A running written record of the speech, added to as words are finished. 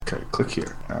Okay, click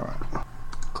here. All right.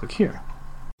 Click here.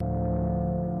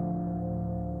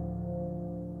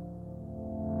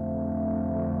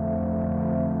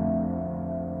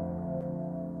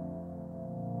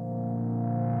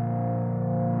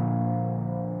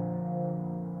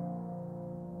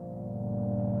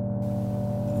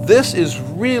 This is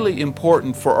really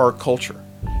important for our culture,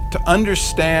 to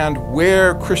understand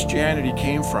where Christianity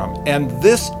came from. And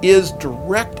this is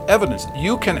direct evidence.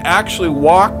 You can actually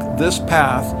walk this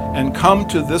path and come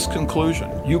to this conclusion.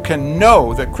 You can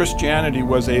know that Christianity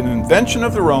was an invention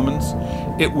of the Romans.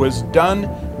 It was done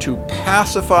to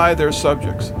pacify their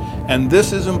subjects. And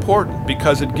this is important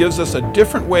because it gives us a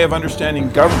different way of understanding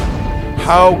government,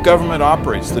 how government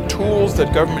operates, the tools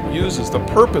that government uses, the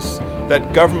purpose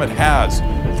that government has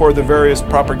for the various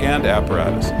propaganda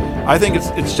apparatus. I think it's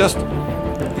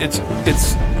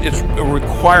a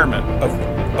requirement of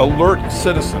alert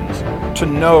citizens to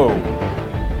know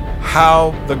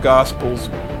how the Gospels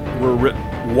were written,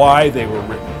 why they were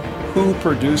written, who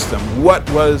produced them, what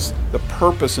was the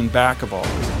purpose and back of all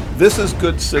this. This is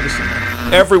good citizenry.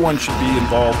 Everyone should be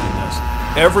involved in this.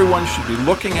 Everyone should be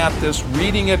looking at this,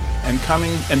 reading it, and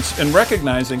coming and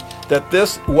recognizing that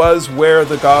this was where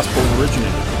the Gospel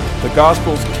originated. The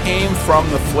Gospels came from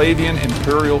the Flavian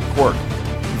imperial court.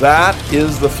 That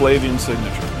is the Flavian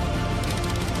signature.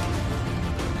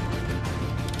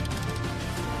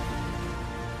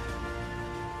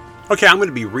 Okay, I'm going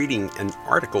to be reading an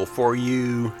article for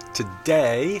you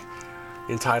today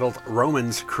entitled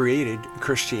Romans Created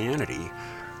Christianity.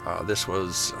 This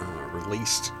was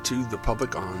released to the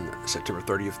public on September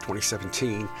 30th,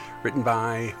 2017, written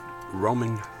by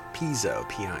Roman Piso,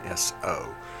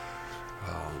 P-I-S-O.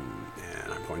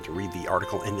 And I'm going to read the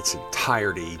article in its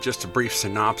entirety. Just a brief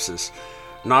synopsis.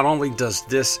 Not only does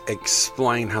this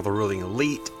explain how the ruling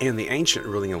elite and the ancient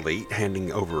ruling elite,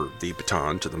 handing over the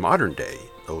baton to the modern day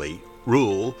elite,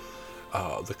 rule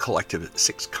the collective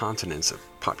 6 continents of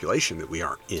population that we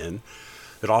are in,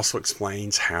 it also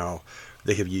explains how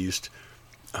they have used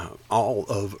all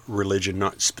of religion,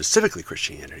 not specifically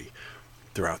Christianity,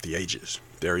 throughout the ages.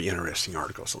 Very interesting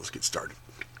article, so let's get started.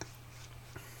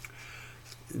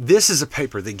 This is a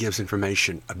paper that gives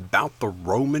information about the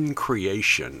Roman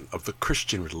creation of the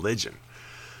Christian religion.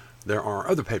 There are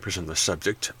other papers on the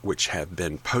subject which have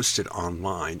been posted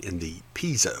online in the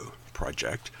Piso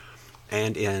project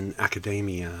and in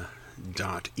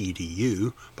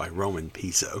academia.edu by Roman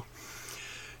Piso.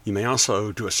 You may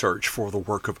also do a search for the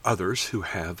work of others who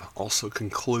have also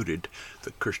concluded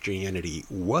that Christianity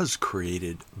was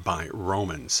created by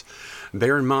Romans.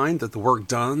 Bear in mind that the work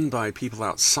done by people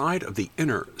outside of the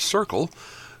inner circle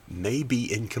may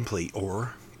be incomplete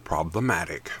or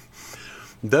problematic.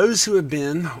 Those who have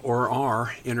been or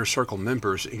are inner circle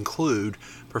members include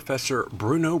Professor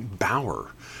Bruno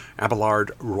Bauer,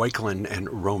 Abelard Reuchlin,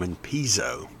 and Roman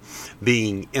Piso.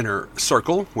 Being inner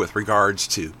circle with regards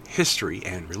to history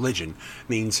and religion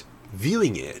means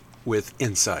viewing it with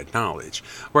inside knowledge,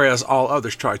 whereas all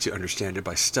others try to understand it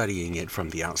by studying it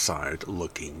from the outside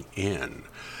looking in.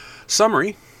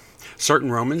 Summary: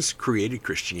 certain Romans created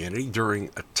Christianity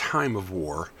during a time of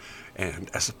war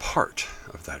and as a part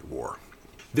of that war.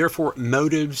 Therefore,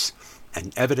 motives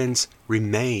and evidence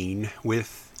remain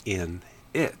within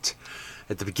it.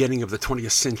 At the beginning of the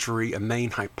 20th century, a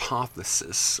main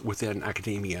hypothesis within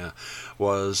academia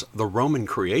was the Roman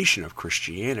creation of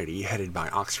Christianity, headed by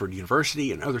Oxford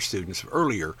University and other students of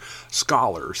earlier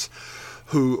scholars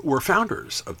who were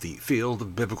founders of the field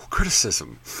of biblical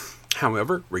criticism.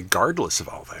 However, regardless of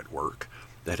all that work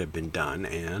that had been done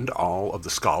and all of the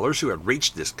scholars who had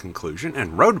reached this conclusion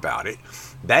and wrote about it,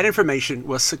 that information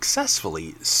was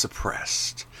successfully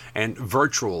suppressed and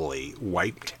virtually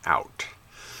wiped out.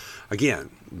 Again,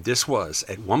 this was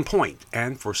at one point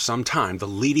and for some time the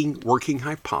leading working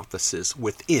hypothesis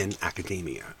within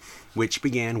academia, which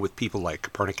began with people like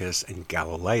Copernicus and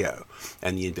Galileo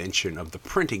and the invention of the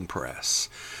printing press,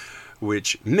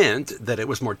 which meant that it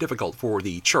was more difficult for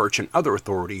the church and other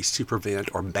authorities to prevent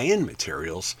or ban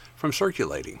materials from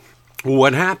circulating.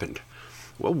 What happened?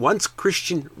 Well, once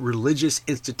Christian religious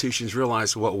institutions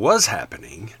realized what was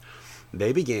happening,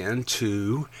 they began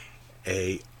to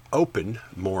open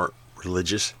more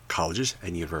religious colleges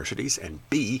and universities, and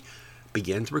B,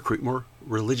 began to recruit more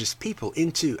religious people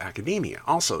into academia.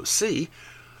 Also, C,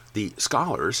 the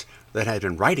scholars that had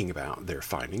been writing about their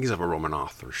findings of a Roman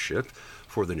authorship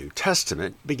for the New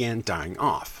Testament began dying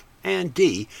off. And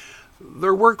D,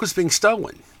 their work was being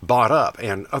stolen, bought up,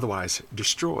 and otherwise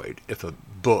destroyed. If a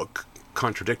book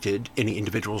contradicted any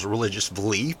individual's religious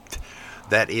belief,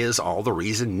 that is all the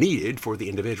reason needed for the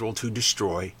individual to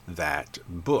destroy that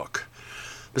book.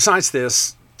 Besides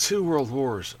this, two world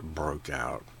wars broke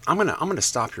out. I'm gonna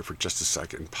stop here for just a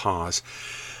second and pause.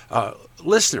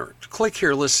 Listener, click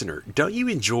here, listener. Don't you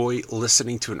enjoy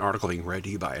listening to an article being read to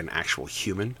you by an actual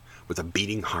human with a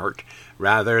beating heart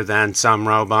rather than some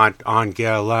robot on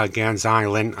Gilligan's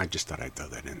Island? I just thought I'd throw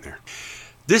that in there.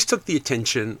 This took the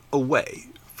attention away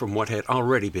from what had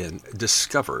already been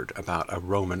discovered about a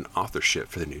Roman authorship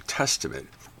for the New Testament.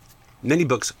 Many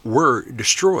books were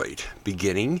destroyed,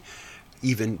 beginning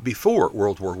even before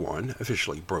World War I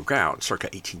officially broke out, circa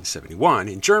 1871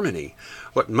 in Germany.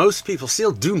 What most people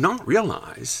still do not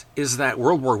realize is that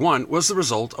World War I was the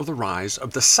result of the rise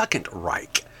of the Second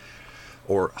Reich,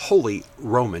 or Holy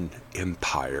Roman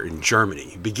Empire in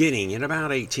Germany, beginning in about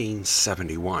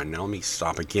 1871. Now let me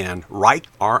stop again. Reich,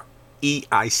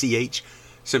 R-E-I-C-H,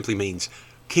 simply means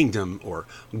kingdom or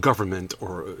government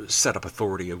or set up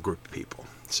authority of a group of people.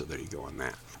 So there you go on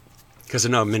that. Because I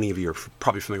know many of you are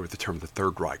probably familiar with the term the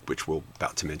Third Reich, which we're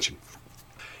about to mention.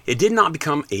 It did not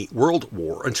become a world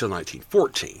war until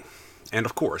 1914, and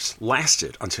of course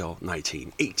lasted until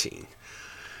 1918.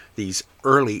 These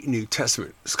early New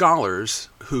Testament scholars,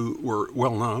 who were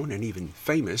well known and even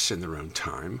famous in their own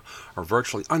time, are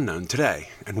virtually unknown today.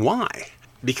 And why?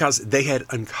 Because they had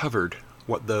uncovered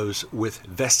what those with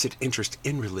vested interest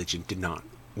in religion did not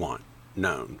want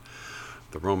known: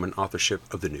 the Roman authorship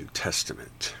of the New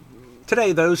Testament.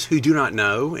 Today, those who do not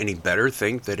know any better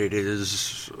think that it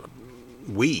is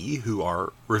we who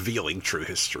are revealing true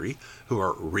history, who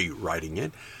are rewriting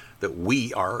it, that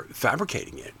we are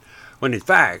fabricating it, when in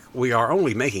fact we are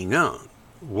only making known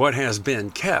what has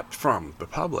been kept from the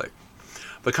public.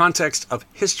 The context of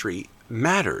history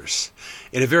matters.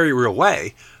 In a very real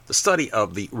way, the study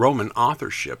of the Roman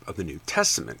authorship of the New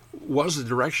Testament was the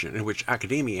direction in which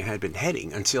academia had been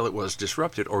heading until it was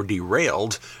disrupted or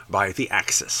derailed by the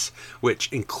Axis,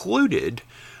 which included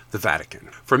the Vatican.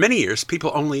 For many years,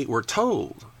 people only were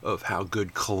told of how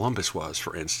good Columbus was,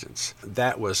 for instance.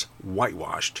 That was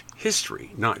whitewashed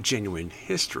history, not genuine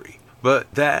history.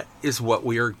 But that is what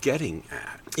we are getting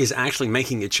at, is actually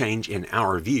making a change in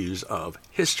our views of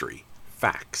history,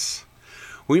 facts.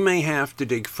 We may have to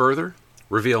dig further,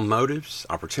 reveal motives,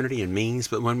 opportunity, and means,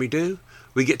 but when we do,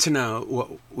 we get to know what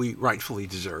we rightfully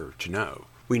deserve to know.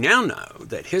 We now know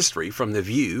that history from the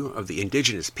view of the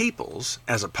indigenous peoples,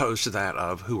 as opposed to that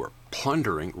of who are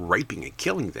plundering, raping, and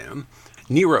killing them,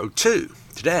 Nero too,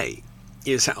 today,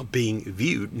 is how being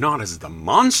viewed not as the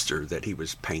monster that he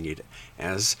was painted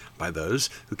as by those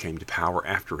who came to power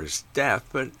after his death,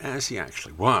 but as he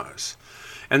actually was.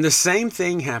 And the same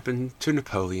thing happened to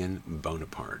Napoleon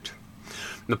Bonaparte.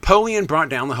 Napoleon brought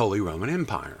down the Holy Roman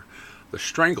Empire, the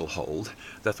stranglehold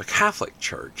that the Catholic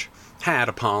Church had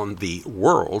upon the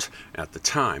world at the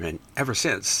time, and ever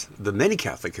since, the many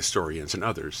Catholic historians and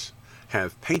others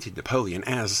have painted Napoleon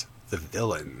as the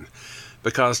villain,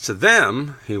 because to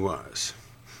them he was,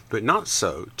 but not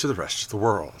so to the rest of the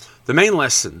world. The main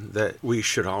lesson that we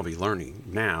should all be learning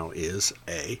now is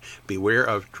A, beware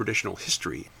of traditional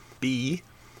history, B,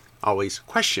 always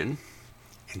question,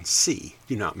 and C,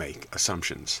 do not make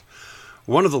assumptions.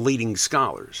 One of the leading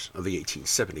scholars of the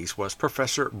 1870s was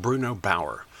Professor Bruno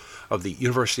Bauer of the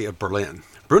University of Berlin.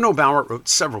 Bruno Bauer wrote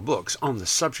several books on the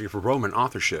subject of Roman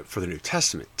authorship for the New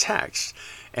Testament text,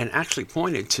 and actually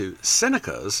pointed to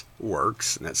Seneca's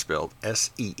works, and that's spelled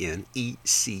S-E-N-E-C-A,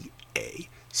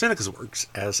 Seneca's works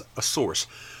as a source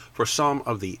for some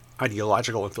of the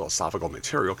ideological and philosophical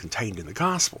material contained in the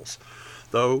Gospels.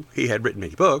 Though he had written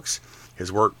many books,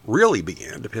 his work really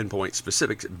began to pinpoint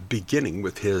specifics, beginning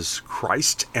with his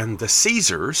Christ and the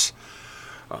Caesars,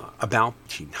 about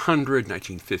 1900,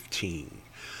 1915.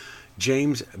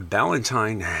 James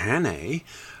Ballantyne Hannay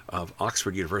of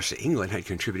Oxford University, England, had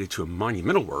contributed to a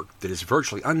monumental work that is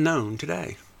virtually unknown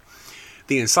today.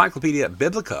 The Encyclopedia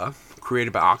Biblica,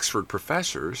 created by Oxford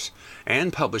professors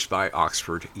and published by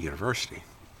Oxford University.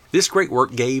 This great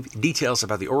work gave details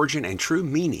about the origin and true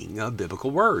meaning of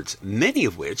biblical words, many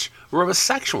of which were of a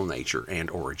sexual nature and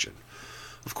origin.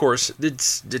 Of course,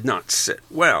 this did not sit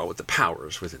well with the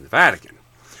powers within the Vatican.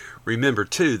 Remember,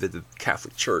 too, that the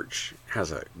Catholic Church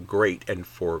has a great and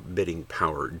forbidding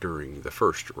power during the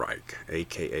First Reich,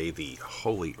 aka the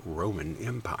Holy Roman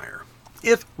Empire.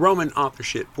 If Roman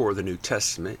authorship for the New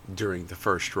Testament during the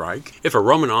First Reich, if a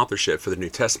Roman authorship for the New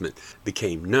Testament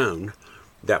became known,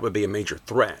 that would be a major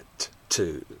threat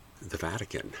to the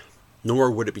Vatican. Nor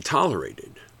would it be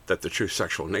tolerated that the true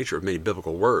sexual nature of many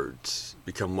biblical words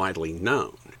become widely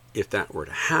known. If that were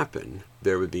to happen,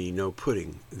 there would be no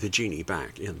putting the genie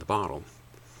back in the bottle.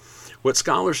 What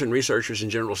scholars and researchers in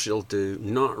general still do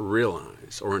not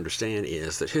realize or understand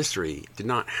is that history did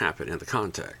not happen in the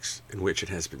context in which it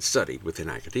has been studied within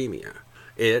academia.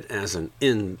 it as an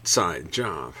inside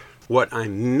job. What I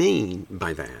mean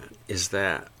by that is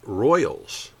that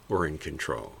royals were in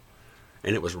control,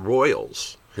 and it was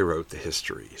royals who wrote the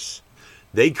histories.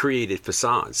 They created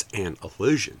facades and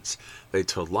illusions. They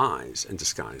told lies and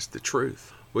disguised the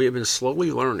truth. We have been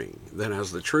slowly learning that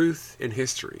as the truth in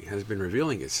history has been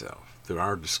revealing itself through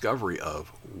our discovery of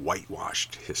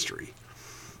whitewashed history,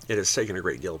 it has taken a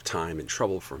great deal of time and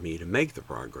trouble for me to make the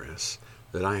progress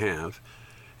that I have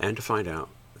and to find out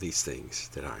these things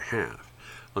that I have.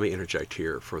 Let me interject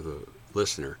here for the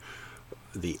listener.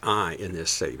 The I in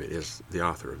this statement is the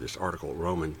author of this article,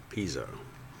 Roman Piso,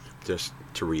 just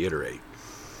to reiterate.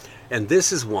 And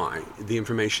this is why the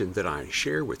information that I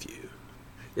share with you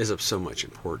is of so much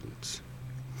importance.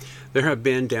 There have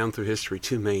been down through history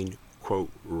two main,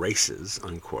 quote, races,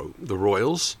 unquote, the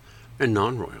royals and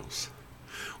non-royals.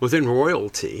 Within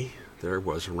royalty, there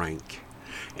was rank,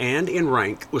 and in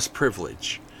rank was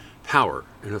privilege. Power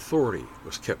and authority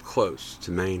was kept close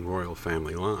to main royal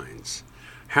family lines.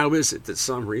 How is it that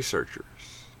some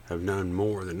researchers have known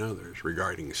more than others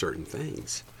regarding certain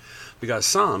things? Because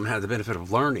some had the benefit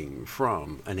of learning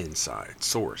from an inside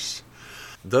source.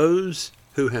 Those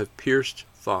who have pierced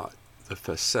thought, the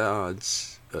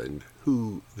facades, and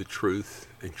who the truth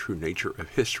and true nature of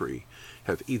history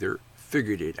have either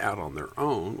figured it out on their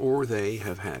own, or they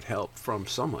have had help from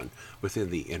someone within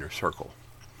the inner circle.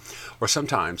 Or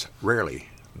sometimes, rarely,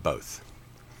 both.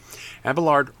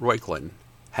 Abelard Reuchlin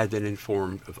had been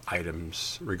informed of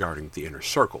items regarding the inner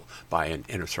circle by an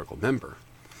inner circle member.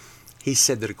 He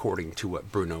said that according to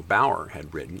what Bruno Bauer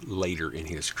had written later in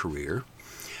his career,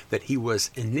 that he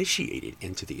was initiated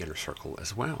into the inner circle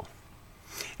as well.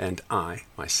 And I,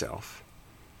 myself,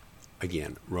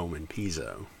 again, Roman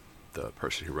Piso, the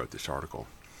person who wrote this article,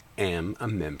 am a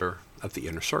member of the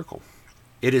inner circle.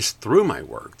 It is through my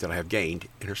work that I have gained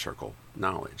inner circle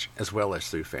knowledge, as well as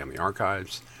through family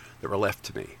archives that were left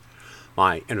to me.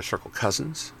 My inner circle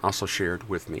cousins also shared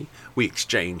with me. We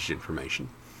exchanged information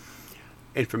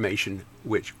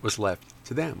which was left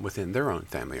to them within their own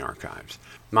family archives.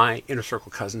 My inner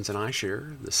circle cousins and I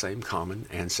share the same common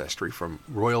ancestry from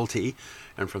royalty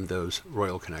and from those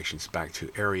royal connections back to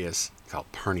Arius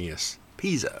Calpurnius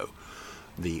Piso,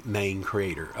 the main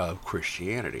creator of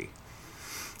Christianity.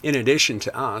 In addition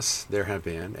to us, there have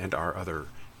been and are other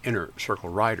inner circle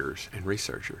writers and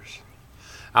researchers.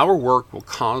 Our work will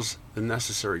cause the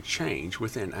necessary change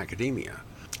within academia.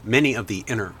 Many of the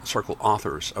inner circle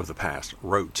authors of the past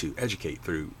wrote to educate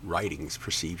through writings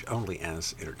perceived only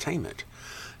as entertainment.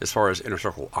 As far as inner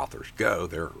circle authors go,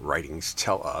 their writings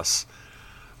tell us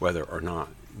whether or not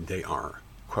they are,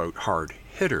 quote, hard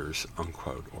hitters,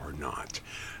 unquote, or not.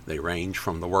 They range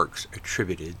from the works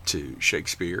attributed to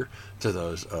Shakespeare to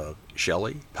those of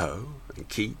Shelley, Poe, and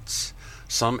Keats.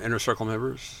 Some inner circle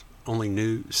members only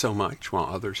knew so much, while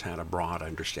others had a broad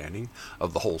understanding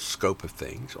of the whole scope of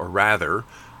things, or rather,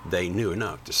 they knew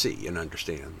enough to see and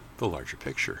understand the larger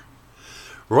picture.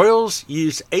 Royals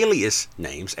used alias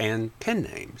names and pen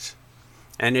names,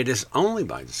 and it is only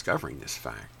by discovering this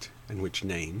fact and which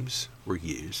names were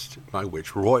used by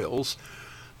which royals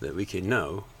that we can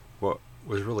know what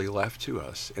was really left to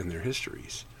us in their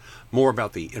histories. More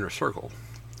about the inner circle.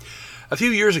 A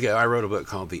few years ago, I wrote a book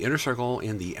called The Inner Circle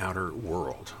in the Outer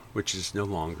World, which is no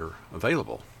longer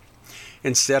available.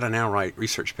 Instead, I now write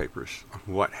research papers on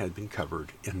what had been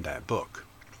covered in that book.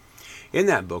 In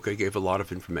that book, I gave a lot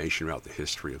of information about the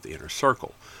history of the inner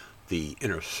circle. The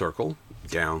inner circle,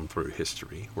 down through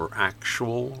history, were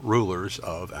actual rulers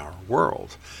of our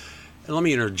world. And let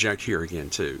me interject here again,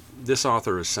 too. This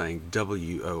author is saying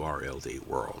W-O-R-L-D,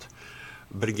 world.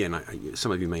 But again,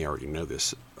 some of you may already know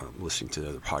this listening to the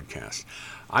other podcast.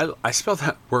 I spell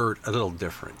that word a little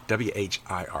different,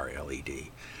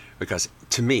 W-H-I-R-L-E-D, because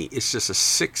to me, it's just a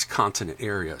 6-continent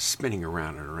area spinning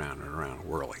around and around and around,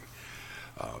 whirling.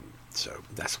 So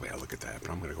that's the way I look at that,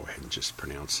 but I'm going to go ahead and just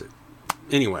pronounce it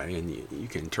anyway, and you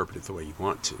can interpret it the way you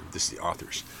want to. This is the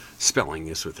author's spelling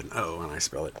is with an O, and I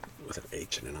spell it with an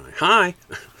H and an I. Hi!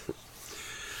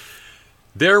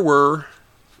 There were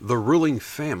the ruling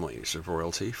families of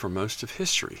royalty for most of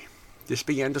history. This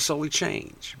began to slowly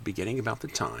change, beginning about the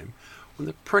time when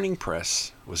the printing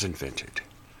press was invented.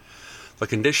 The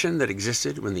condition that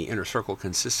existed when the inner circle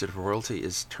consisted of royalty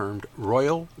is termed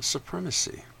royal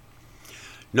supremacy.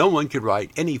 No one could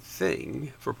write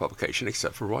anything for publication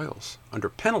except for royals, under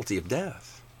penalty of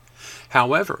death.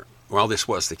 However, while this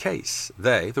was the case,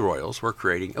 they, the royals, were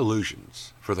creating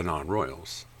illusions for the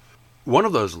non-royals. One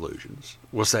of those illusions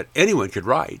was that anyone could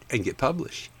write and get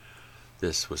published.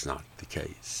 This was not the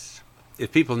case.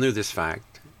 If people knew this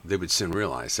fact, they would soon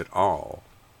realize that all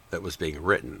that was being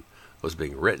written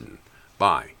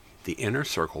by the Inner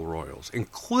Circle royals,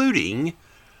 including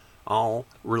all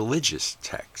religious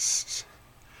texts.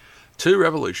 Two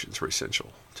revolutions were essential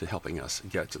to helping us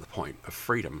get to the point of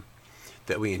freedom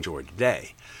that we enjoy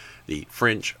today: the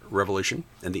French Revolution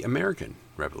and the American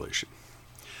Revolution.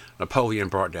 Napoleon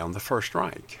brought down the First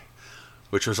Reich,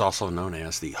 which was also known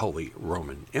as the Holy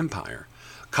Roman Empire.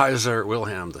 Kaiser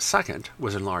Wilhelm II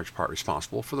was in large part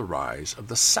responsible for the rise of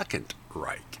the Second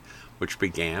Reich, which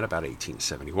began about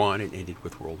 1871 and ended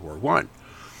with World War I.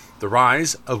 The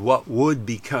rise of what would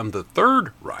become the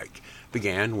Third Reich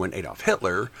began when Adolf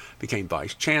Hitler became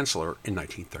Vice Chancellor in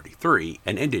 1933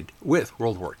 and ended with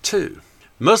World War II.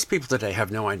 Most people today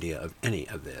have no idea of any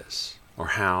of this or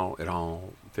how it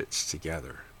all fits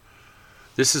together.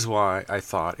 This is why I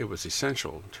thought it was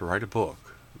essential to write a book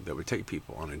that would take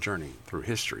people on a journey through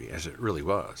history as it really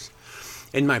was.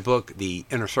 In my book, The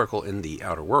Inner Circle in the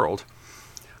Outer World,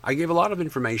 I gave a lot of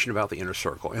information about the Inner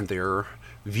Circle and their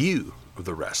view of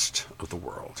the rest of the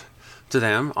world. To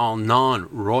them, all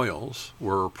non-royals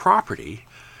were property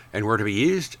and were to be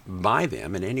used by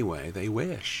them in any way they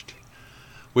wished,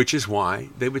 which is why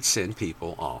they would send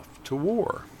people off to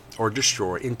war or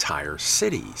destroy entire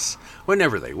cities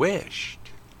whenever they wished.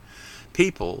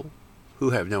 People who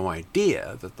have no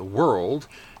idea that the world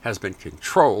has been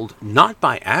controlled not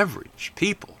by average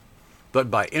people, but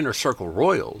by Inner Circle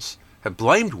royals, have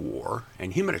blamed war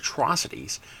and human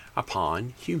atrocities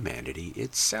upon humanity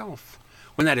itself,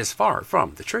 when that is far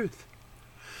from the truth.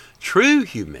 True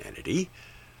humanity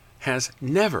has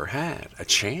never had a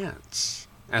chance,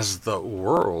 as the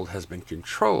world has been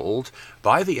controlled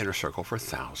by the Inner Circle for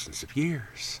thousands of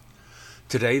years.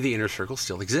 Today, the Inner Circle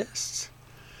still exists.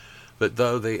 But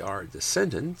though they are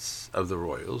descendants of the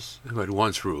royals who had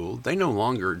once ruled, they no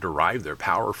longer derive their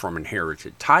power from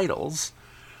inherited titles,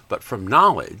 but from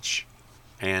knowledge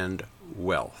and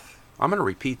wealth. I'm going to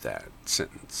repeat that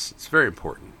sentence. It's very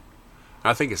important.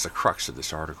 I think it's the crux of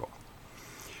this article.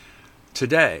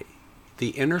 Today, the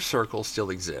Inner Circle still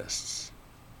exists.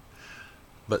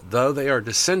 But though they are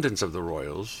descendants of the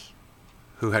royals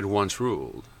who had once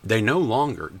ruled, they no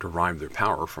longer derive their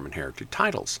power from inherited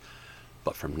titles,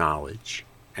 but from knowledge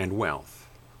and wealth.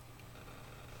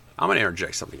 I'm going to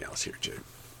interject something else here, too.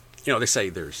 You know, they say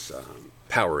there's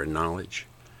power in knowledge.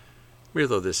 Let me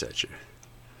throw this at you.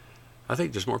 I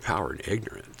think there's more power in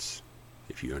ignorance,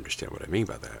 if you understand what I mean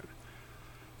by that.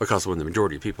 Because when the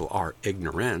majority of people are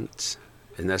ignorant,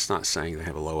 and that's not saying they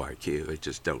have a low IQ, they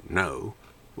just don't know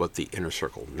what the Inner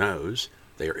Circle knows.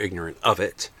 They are ignorant of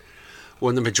it.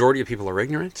 When the majority of people are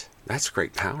ignorant, that's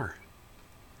great power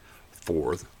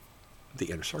for the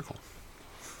Inner Circle.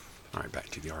 All right, back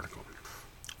to the article.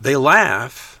 They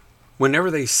laugh whenever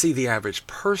they see the average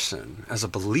person as a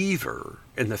believer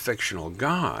in the fictional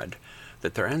God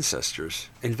that their ancestors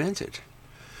invented,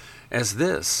 as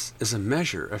this is a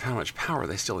measure of how much power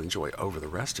they still enjoy over the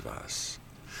rest of us.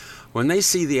 When they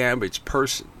see the average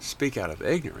person speak out of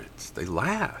ignorance, they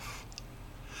laugh.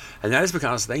 And that is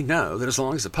because they know that as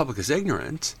long as the public is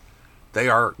ignorant, they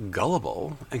are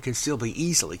gullible and can still be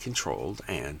easily controlled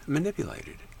and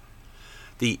manipulated.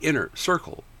 The Inner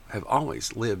Circle have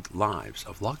always lived lives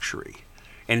of luxury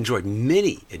and enjoyed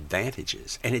many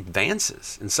advantages and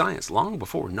advances in science long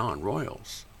before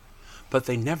non-royals. But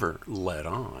they never led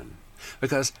on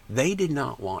because they did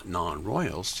not want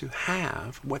non-royals to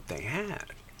have what they had.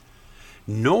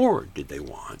 Nor did they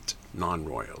want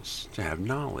non-royals to have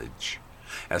knowledge,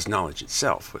 as knowledge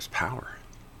itself was power.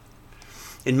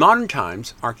 In modern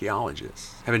times,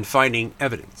 archaeologists have been finding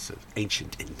evidence of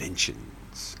ancient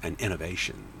inventions and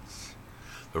innovations.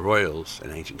 The royals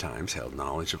in ancient times held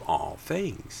knowledge of all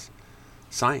things: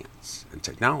 science and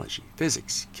technology,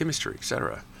 physics, chemistry,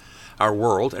 etc., our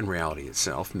world and reality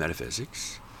itself,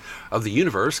 metaphysics, of the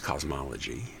universe,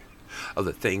 cosmology, of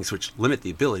the things which limit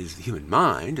the abilities of the human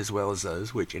mind, as well as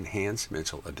those which enhance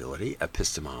mental ability,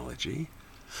 epistemology,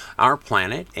 our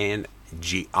planet and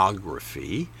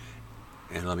geography.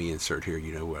 And let me insert here,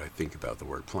 you know what I think about the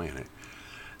word planet.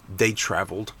 They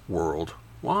traveled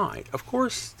worldwide. Of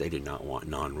course, they did not want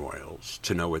non-royals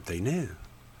to know what they knew.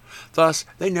 Thus,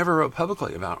 they never wrote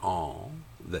publicly about all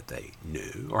that they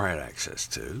knew or had access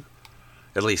to,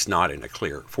 at least not in a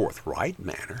clear, forthright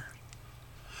manner.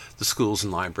 The schools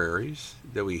and libraries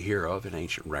that we hear of in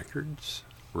ancient records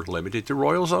were limited to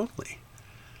royals only.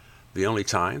 The only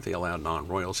time they allowed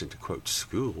non-royals into, quote,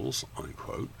 schools,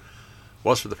 unquote,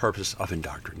 was for the purpose of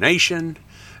indoctrination,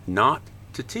 not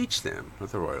to teach them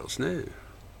what the royals knew.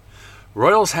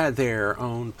 Royals had their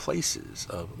own places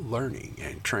of learning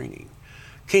and training.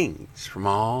 Kings from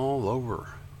all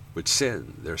over would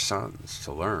send their sons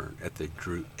to learn at the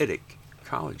Druidic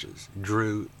colleges.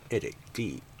 Druidic,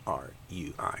 D-R-U-I-D-I-C.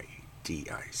 Eruidic,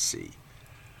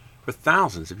 for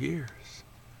thousands of years,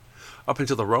 up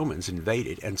until the Romans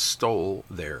invaded and stole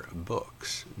their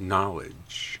books,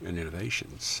 knowledge, and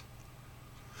innovations.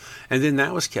 And then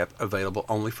that was kept available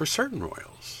only for certain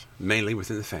royals, mainly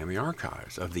within the family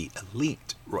archives of the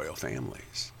elite royal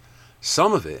families.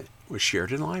 Some of it was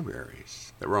shared in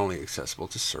libraries that were only accessible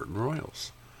to certain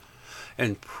royals.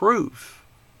 And proof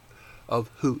of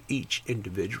who each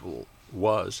individual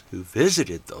was who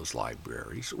visited those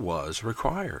libraries was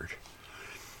required.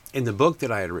 In the book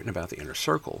that I had written about the Inner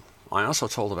Circle, I also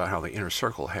told about how the Inner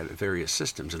Circle had various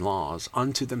systems and laws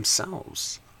unto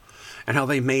themselves, and how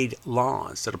they made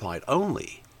laws that applied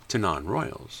only to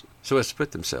non-royals, so as to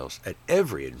put themselves at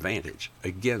every advantage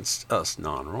against us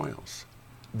non-royals.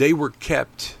 They were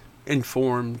kept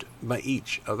informed by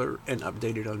each other and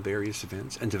updated on various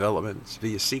events and developments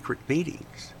via secret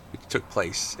meetings, which took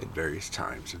place at various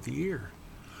times of the year,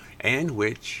 and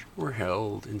which were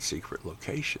held in secret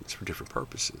locations for different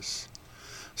purposes.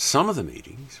 Some of the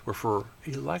meetings were for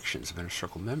elections of Inner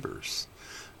Circle members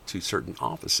to certain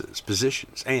offices,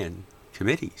 positions, and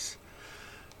committees.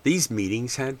 These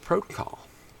meetings had protocol,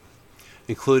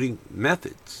 including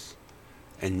methods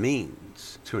and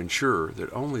means to ensure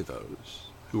that only those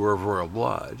who were of royal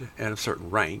blood and of certain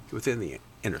rank within the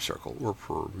Inner Circle were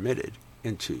permitted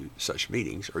into such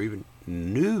meetings or even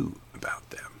knew about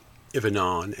them. If a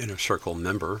non-Inner Circle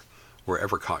member were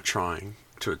ever caught trying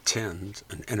to attend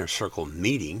an Inner Circle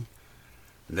meeting,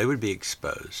 they would be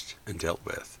exposed and dealt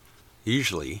with,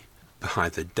 usually by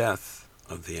the death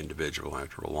of the individual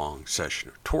after a long session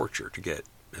of torture to get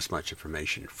as much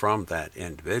information from that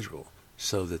individual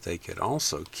so that they could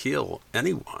also kill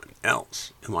anyone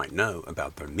else who might know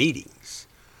about their meetings.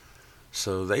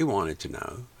 So they wanted to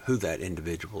know who that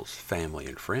individual's family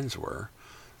and friends were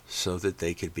so that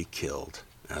they could be killed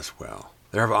as well.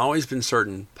 There have always been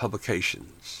certain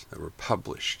publications that were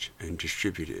published and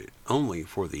distributed only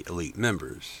for the elite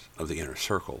members of the Inner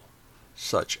Circle,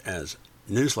 such as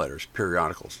newsletters,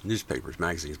 periodicals, newspapers,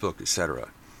 magazines, books, etc.,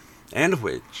 and of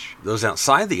which those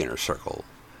outside the Inner Circle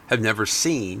have never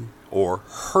seen or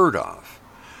heard of.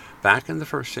 Back in the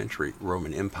first century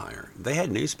Roman Empire, they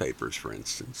had newspapers, for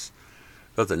instance,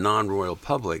 but the non-royal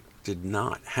public did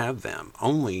not have them.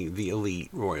 Only the elite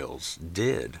royals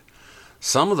did.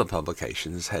 Some of the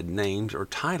publications had names or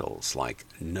titles like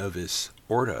Novus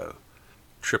Ordo,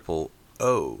 Triple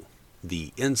O,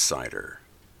 The Insider,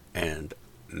 and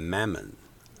Mammon,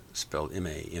 spelled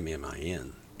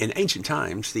M-A-M-M-I-N. In ancient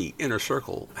times, the Inner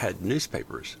Circle had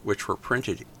newspapers which were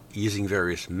printed using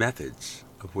various methods,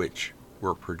 of which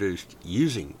were produced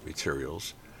using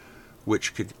materials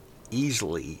which could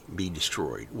easily be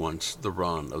destroyed once the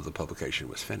run of the publication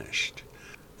was finished.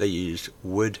 They used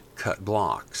wood-cut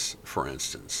blocks, for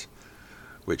instance,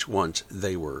 which once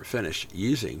they were finished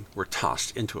using were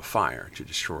tossed into a fire to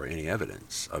destroy any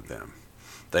evidence of them.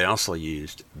 They also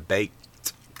used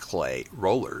baked clay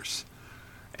rollers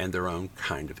and their own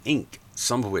kind of ink,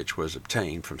 some of which was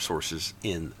obtained from sources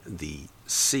in the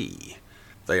sea.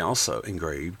 They also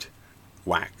engraved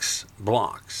wax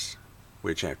blocks,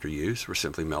 which after use were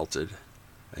simply melted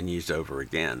and used over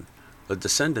again. The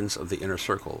descendants of the Inner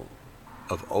Circle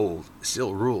of old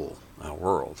still rule our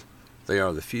world. They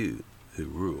are the few who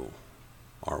rule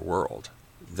our world.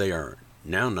 They are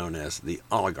now known as the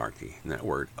oligarchy, and that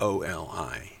word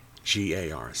Oligarchy,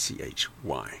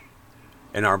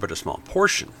 and are but a small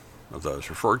portion of those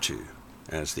referred to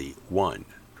as the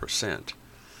 1%.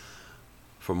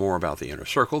 For more about the Inner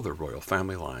Circle, the royal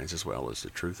family lines, as well as the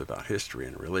truth about history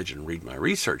and religion, read my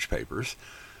research papers,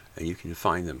 and you can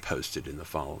find them posted in the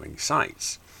following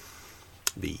sites: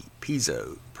 the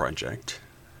Piso Project,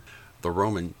 the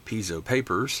Roman Piso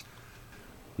Papers.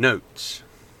 Notes: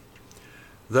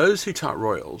 those who taught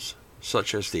royals,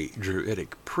 such as the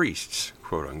Druidic priests,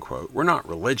 quote-unquote, were not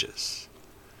religious.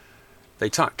 They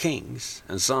taught kings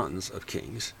and sons of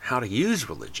kings how to use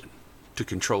religion to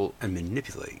control and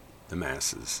manipulate the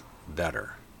masses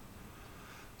better.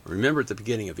 Remember at the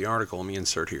beginning of the article, let me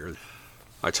insert here,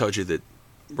 I told you that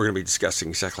we're going to be discussing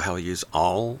exactly how to use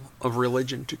all of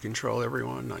religion to control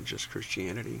everyone, not just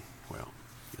Christianity. Well,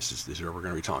 this is where we're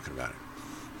going to be talking about it.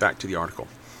 Back to the article.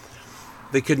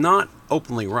 They could not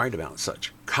openly write about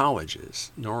such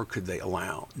colleges, nor could they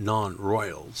allow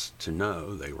non-royals to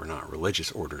know they were not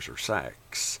religious orders or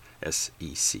sects,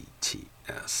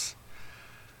 S-E-C-T-S,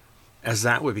 as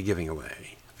that would be giving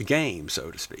away the game,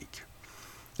 so to speak.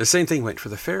 The same thing went for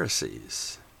the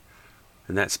Pharisees,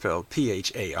 and that's spelled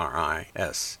P-H-A-R-I-S-E-E-S,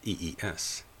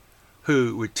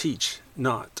 who would teach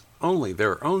not only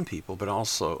their own people, but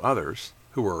also others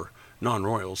who were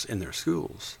non-royals in their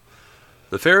schools.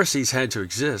 The Pharisees had to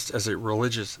exist as a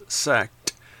religious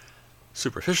sect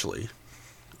superficially,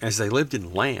 as they lived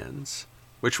in lands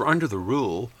which were under the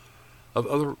rule of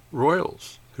other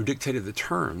royals who dictated the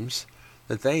terms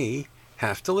that they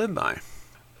have to live by.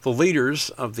 The leaders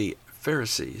of the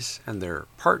Pharisees and their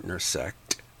partner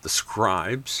sect, the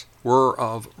scribes, were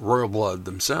of royal blood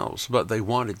themselves, but they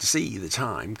wanted to see the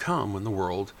time come when the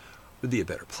world would be a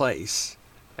better place,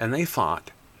 and they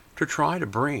fought to try to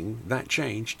bring that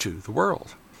change to the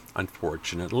world.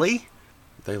 Unfortunately,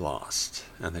 they lost,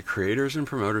 and the creators and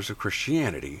promoters of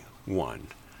Christianity won.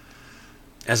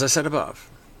 As I said above,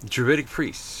 the Druidic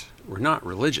priests were not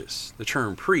religious. The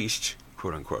term priest,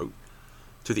 quote unquote,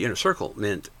 to the inner circle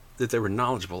meant that they were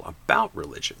knowledgeable about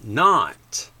religion,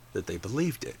 not that they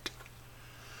believed it.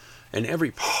 And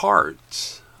every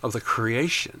part of the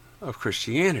creation of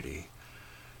Christianity,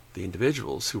 the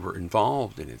individuals who were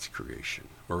involved in its creation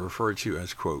were referred to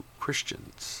as, quote,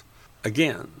 Christians.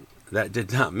 Again, that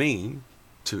did not mean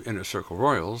to inner circle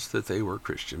royals that they were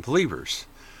Christian believers.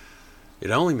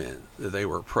 It only meant that they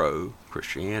were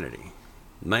pro-Christianity,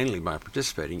 mainly by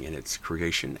participating in its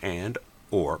creation and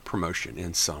or promotion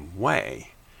in some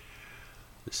way.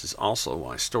 This is also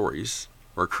why stories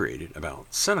were created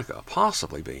about Seneca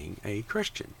possibly being a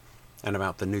Christian, and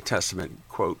about the New Testament,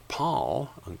 quote,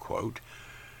 Paul, unquote,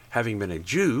 having been a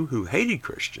Jew who hated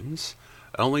Christians,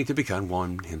 only to become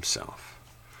one himself.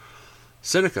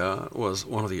 Seneca was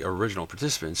one of the original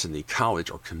participants in the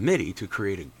college or committee to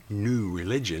create a new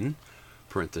religion,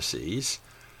 parentheses,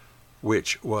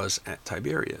 which was at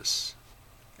Tiberias,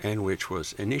 and which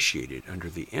was initiated under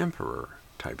the Emperor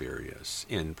Tiberius,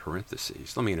 in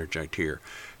parentheses. Let me interject here.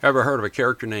 Ever heard of a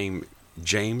character named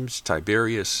James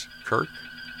Tiberius Kirk,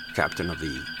 captain of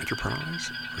the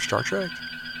Enterprise or Star Trek?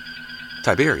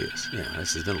 Tiberius, yeah,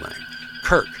 that's his middle name.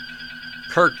 Kirk.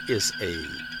 Kirk is a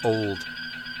old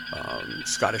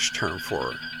Scottish term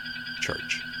for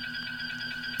church.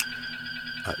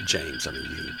 James, I mean,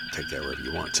 you can take that wherever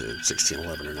you want to,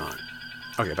 1611 or not.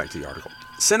 Okay, back to the article.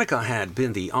 Seneca had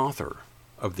been the author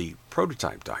of the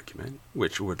prototype document,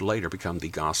 which would later become the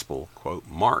Gospel, quote,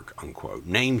 Mark, unquote,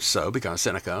 named so because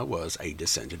Seneca was a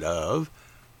descendant of,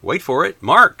 wait for it,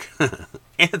 Mark,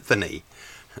 Anthony.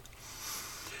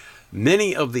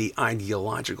 Many of the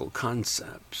ideological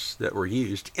concepts that were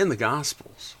used in the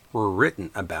Gospels were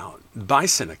written about by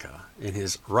Seneca in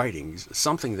his writings,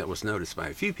 something that was noticed by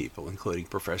a few people, including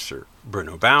Professor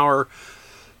Bruno Bauer,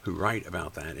 who write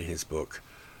about that in his book,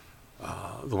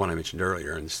 the one I mentioned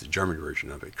earlier, and this is the German version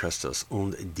of it, Christus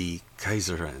und die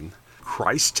Kaiserin,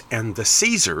 Christ and the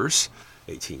Caesars,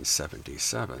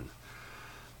 1877.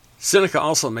 Seneca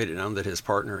also made it known that his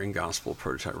partner in gospel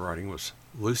prototype writing was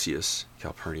Lucius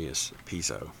Calpurnius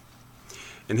Piso.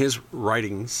 In his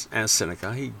writings as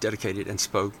Seneca, he dedicated and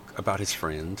spoke about his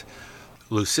friend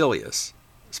Lucilius,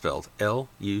 spelled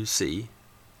Lucilius.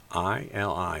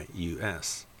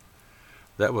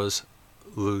 That was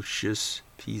Lucius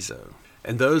Piso.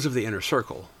 And those of the inner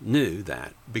circle knew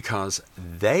that because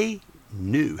they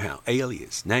knew how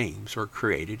alias names were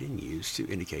created and used to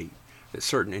indicate that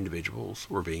certain individuals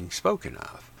were being spoken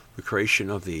of. The creation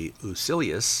of the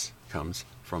Lucilius comes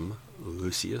from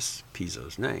Lucius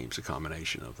Piso's names, a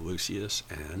combination of Lucius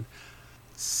and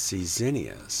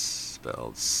Caesenius,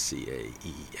 spelled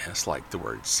C-A-E-S, like the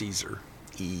word Caesar,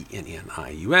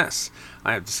 E-N-N-I-U-S.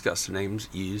 I have discussed the names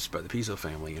used by the Piso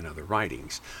family in other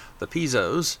writings. The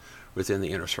Pisos within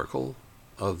the inner circle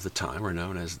of the time were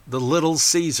known as the Little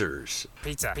Caesars.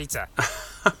 Pizza.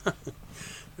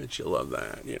 Don't you love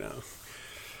that, you know?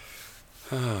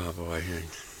 Oh, boy.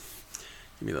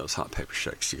 Give me those hot pepper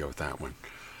shakes to go with that one.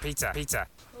 Pizza.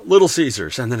 Little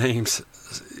Caesars, and the name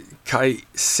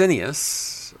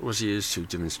Caecilius was used to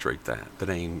demonstrate that. The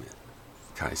name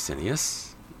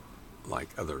Caecilius, like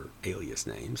other alias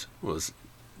names, was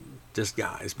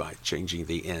disguised by changing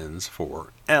the N's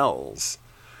for L's.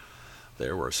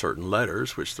 There were certain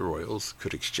letters which the royals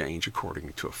could exchange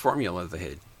according to a formula they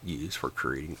had used for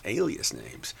creating alias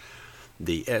names.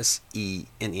 The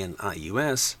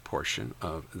S-E-N-N-I-U-S portion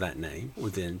of that name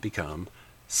would then become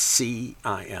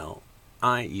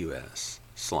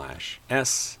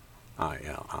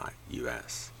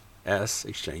C-I-L-I-U-S/S-I-L-I-U-S. S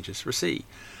exchanges for C,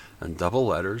 and double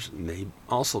letters may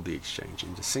also be exchanged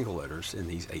into single letters in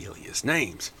these alias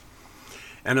names.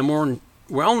 And a more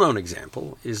well-known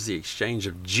example is the exchange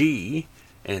of G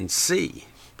and C,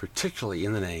 particularly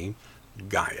in the name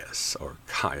Gaius or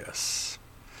Caius.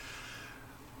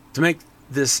 To make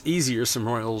this easier, some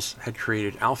royals had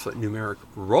created alphanumeric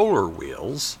roller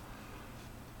wheels,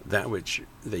 that which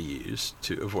they used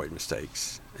to avoid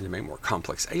mistakes and to make more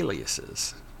complex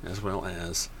aliases, as well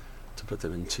as to put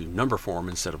them into number form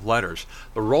instead of letters.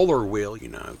 The roller wheel,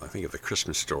 I think of the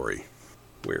Christmas Story,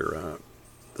 where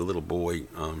the little boy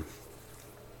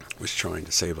was trying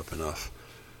to save up enough,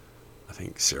 I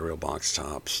think, cereal box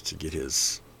tops to get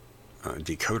his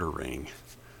decoder ring.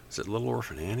 Is it Little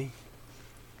Orphan Annie?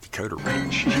 Decoder ring.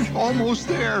 She's almost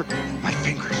there. My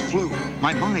fingers flew.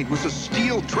 My mind was a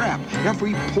steel trap.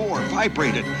 Every pore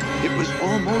vibrated. It was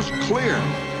almost clear.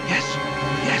 Yes,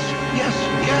 yes, yes,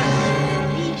 yes.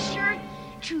 Be sure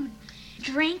to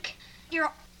drink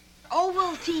your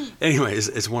Ovaltine. Anyways,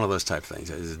 it's one of those type of things.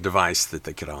 It's a device that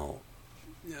they could all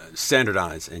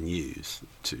standardize and use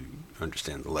to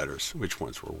understand the letters, which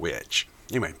ones were which.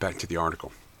 Anyway, back to the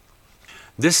article.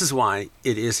 This is why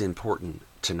it is important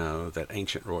to know that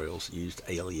ancient royals used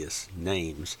alias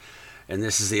names, and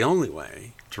this is the only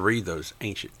way to read those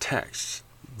ancient texts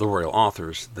the royal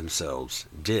authors themselves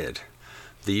did.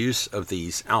 The use of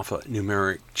these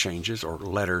alphanumeric changes or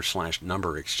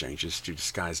letter/number exchanges to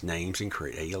disguise names and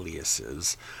create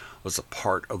aliases was a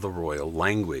part of the royal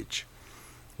language,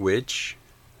 which,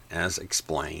 as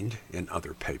explained in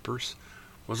other papers,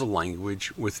 was a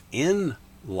language within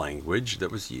language that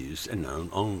was used and known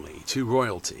only to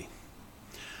royalty.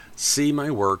 See my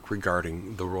work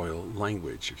regarding the royal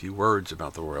language. A few words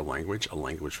about the royal language, a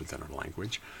language within a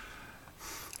language.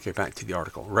 Okay, back to the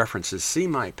article. References, see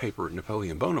my paper,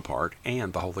 Napoleon Bonaparte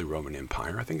and the Holy Roman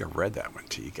Empire. I think I read that one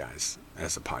to you guys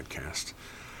as a podcast.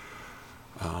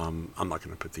 I'm not going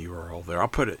to put the URL there. I'll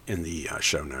put it in the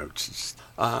show notes.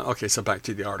 Okay, so back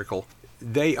to the article.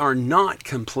 They are not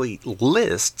complete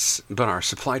lists, but are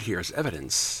supplied here as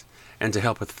evidence. And to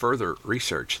help with further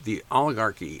research, the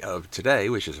oligarchy of today,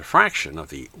 which is a fraction of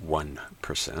the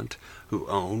 1% who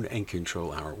own and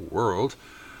control our world,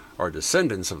 are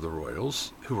descendants of the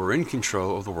royals who were in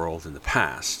control of the world in the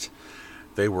past.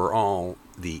 They were all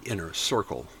the inner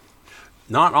circle.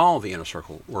 Not all the inner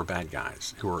circle were bad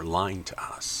guys who were lying to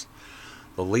us.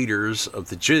 The leaders of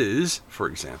the Jews, for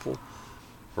example,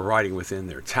 were writing within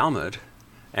their Talmud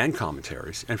and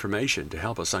commentaries information to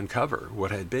help us uncover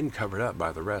what had been covered up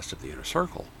by the rest of the inner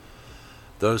circle.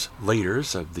 Those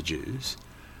leaders of the Jews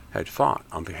had fought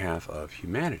on behalf of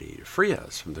humanity to free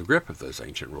us from the grip of those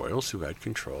ancient royals who had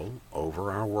control over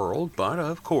our world, but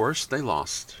of course they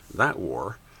lost that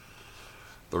war.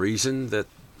 The reason that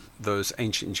those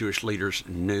ancient Jewish leaders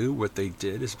knew what they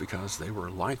did is because they were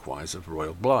likewise of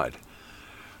royal blood.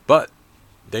 But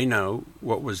they know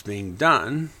what was being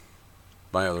done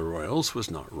by other royals was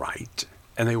not right,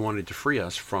 and they wanted to free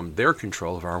us from their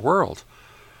control of our world.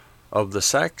 Of the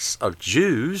sects of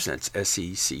Jews, that's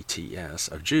S-E-C-T-S,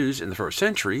 of Jews in the first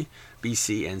century,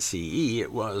 B.C. and C.E.,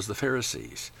 it was the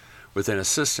Pharisees, with an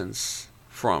assistance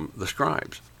from the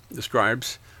scribes. The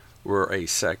scribes were a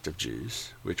sect of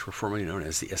Jews, which were formerly known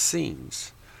as the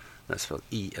Essenes. That's spelled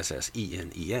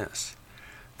E-S-S-E-N-E-S.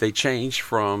 They changed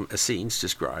from Essenes to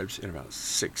scribes in about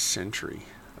 6th century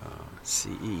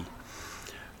C.E.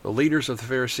 The leaders of the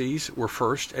Pharisees were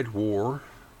first at war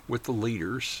with the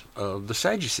leaders of the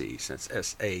Sadducees. That's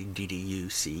S-A-D-D-U-C-E-E-S.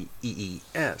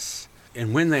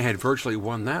 And when they had virtually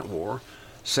won that war,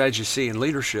 Sadducean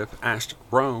leadership asked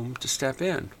Rome to step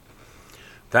in.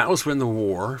 That was when the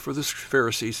war for the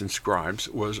Pharisees and scribes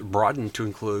was broadened to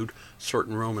include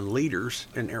certain Roman leaders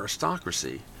and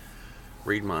aristocracy.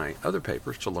 Read my other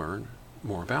papers to learn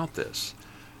more about this.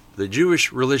 The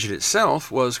Jewish religion itself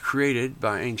was created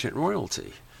by ancient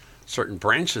royalty. Certain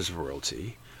branches of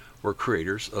royalty were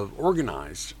creators of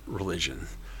organized religion.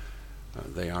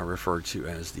 They are referred to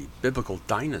as the biblical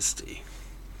dynasty.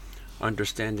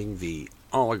 Understanding the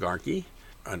oligarchy,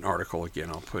 an article again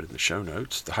I'll put in the show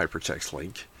notes, the hypertext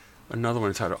link. Another one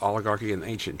entitled Oligarchy and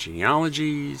Ancient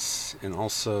Genealogies, and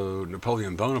also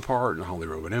Napoleon Bonaparte and the Holy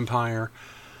Roman Empire,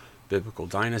 Biblical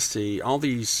Dynasty. All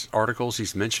these articles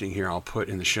he's mentioning here I'll put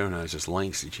in the show notes as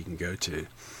links that you can go to.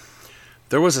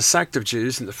 There was a sect of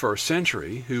Jews in the first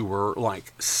century who were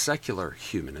like secular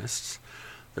humanists.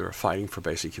 They were fighting for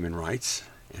basic human rights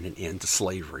and an end to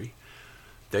slavery.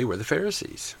 They were the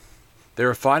Pharisees. They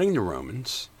were fighting the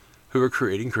Romans who were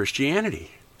creating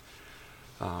Christianity.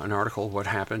 An article, What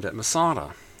Happened at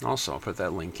Masada. Also, I'll put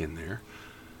that link in there.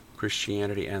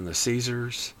 Christianity and the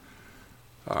Caesars.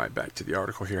 All right, back to the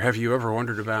article here. Have you ever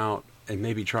wondered about and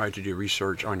maybe tried to do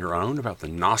research on your own about the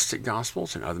Gnostic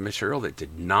Gospels and other material that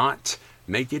did not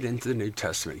make it into the New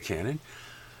Testament canon?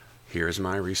 Here's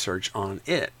my research on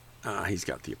it. He's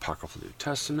got the Apocryphal New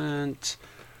Testament.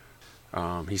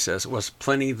 He says, was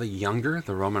Pliny the Younger,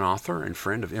 the Roman author and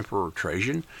friend of Emperor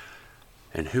Trajan,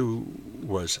 and who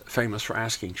was famous for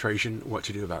asking Trajan what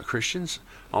to do about Christians,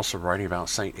 also writing about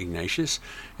St. Ignatius?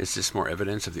 Is this more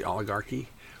evidence of the oligarchy,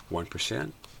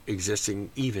 1%?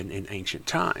 existing even in ancient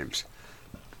times.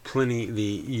 Pliny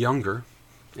the Younger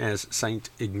as Saint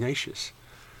Ignatius.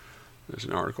 There's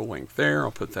an article link there.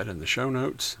 I'll put that in the show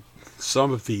notes.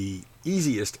 Some of the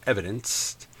easiest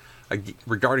evidence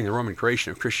regarding the Roman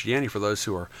creation of Christianity for those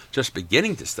who are just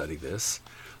beginning to study this,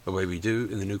 the way we do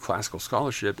in the New Classical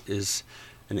Scholarship, is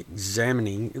in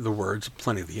examining the words of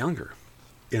Pliny the Younger.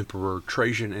 Emperor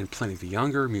Trajan and Pliny the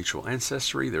Younger, mutual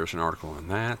ancestry. There's an article on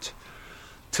that.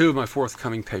 2 of my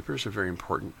forthcoming papers are very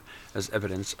important as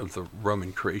evidence of the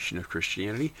Roman creation of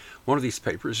Christianity. One of these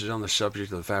papers is on the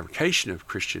subject of the fabrication of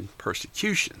Christian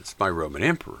persecutions by Roman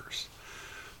emperors.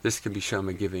 This can be shown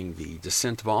by giving the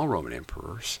descent of all Roman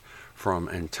emperors from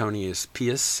Antonius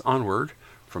Pius onward,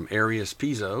 from Arius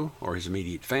Piso, or his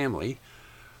immediate family,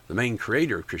 the main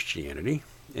creator of Christianity,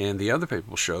 and the other paper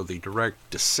will show the direct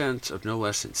descent of no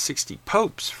less than 60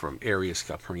 popes from Arius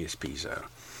Calpurnius Piso.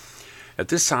 At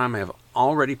this time, I have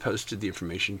already posted the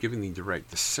information giving the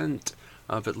direct descent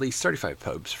of at least 35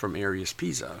 popes from Arius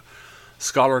Piso.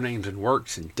 Scholar names and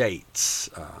works and dates.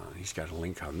 He's got a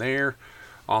link on there.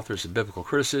 Authors of Biblical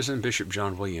Criticism, Bishop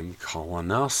John William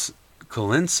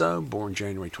Colenso, born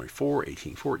January 24,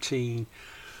 1814.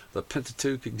 The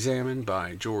Pentateuch examined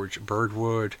by George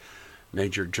Birdwood.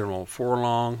 Major General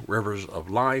Forlong, Rivers of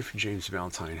Life, James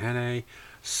Valentine Hannay.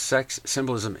 Sex,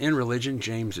 Symbolism in Religion,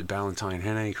 James Valentine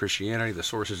Hannay. Christianity, the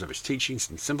Sources of Its Teachings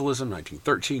and Symbolism,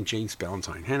 1913, James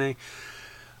Valentine Hannay.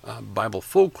 Bible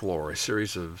Folklore, a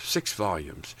series of 6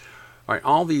 volumes. All right,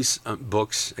 all these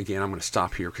books, again, I'm going to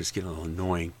stop here because it's getting a little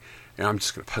annoying, and I'm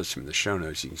just going to post them in the show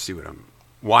notes. You can see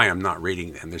why I'm not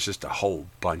reading them. There's just a whole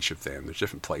bunch of them. There's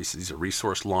different places. These are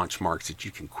resource launch marks that you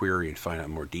can query and find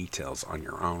out more details on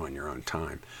your own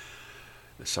time.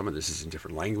 Some of this is in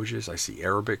different languages. I see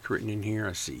Arabic written in here.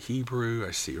 I see Hebrew.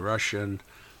 I see Russian,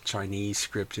 Chinese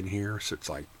script in here. So it's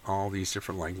like all these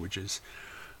different languages.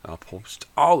 I'll post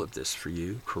all of this for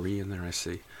you. Korean there I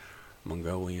see.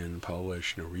 Mongolian,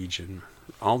 Polish, Norwegian,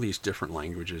 all these different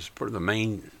languages. What are the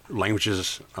main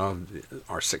languages of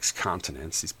our 6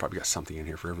 continents? He's probably got something in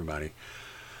here for everybody.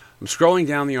 I'm scrolling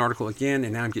down the article again,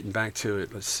 and now I'm getting back to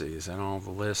it. Let's see, is that all the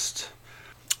list?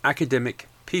 Academic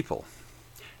people,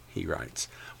 he writes.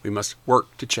 We must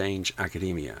work to change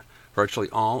academia. Virtually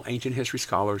all ancient history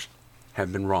scholars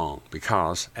have been wrong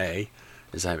because, A,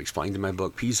 as I have explained in my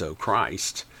book, Piso,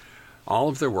 Christ, all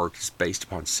of their work is based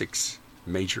upon 6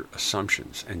 major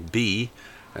assumptions, and B,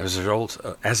 as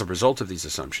a result of these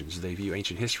assumptions, they view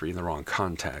ancient history in the wrong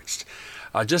context.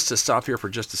 Just to stop here for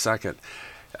just a second,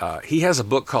 he has a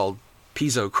book called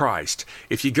Piso Christ.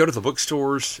 If you go to the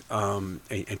bookstores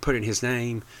and put in his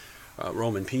name,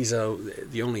 Roman Piso,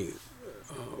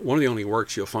 one of the only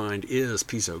works you'll find is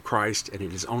Piso Christ, and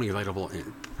it is only available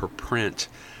per print,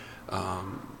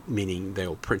 meaning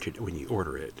they'll print it when you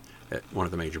order it at one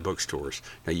of the major bookstores.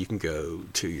 Now you can go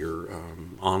to your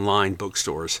online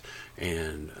bookstores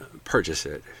and purchase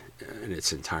it in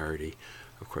its entirety.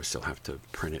 Of course, they'll have to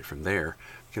print it from there.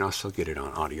 You can also get it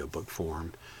on audiobook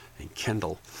form and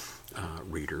Kindle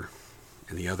reader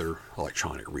and the other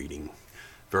electronic reading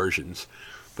versions.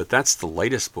 But that's the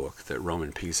latest book that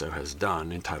Roman Piso has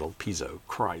done, entitled Piso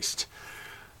Christ.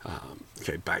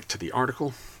 Okay, back to the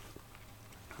article.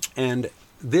 And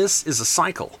this is a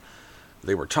cycle.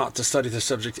 They were taught to study the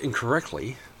subject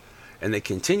incorrectly, and they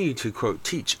continue to, quote,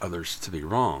 teach others to be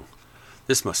wrong.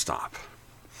 This must stop.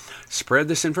 Spread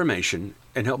this information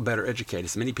and help better educate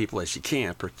as many people as you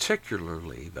can,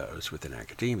 particularly those within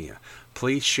academia.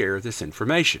 Please share this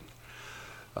information.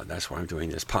 That's why I'm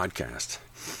doing this podcast.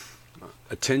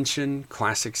 Attention,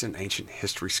 classics and ancient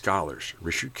history scholars.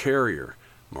 Richard Carrier,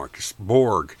 Marcus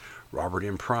Borg, Robert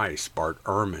M. Price, Bart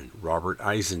Ehrman, Robert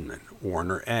Eisenman,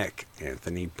 Warner Eck,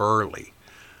 Anthony Burley,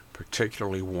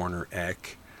 particularly Warner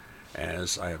Eck,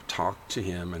 as I have talked to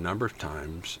him a number of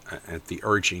times at the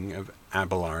urging of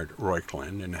Abelard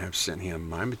Reuchlin and have sent him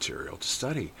my material to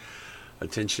study.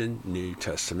 Attention, New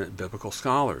Testament biblical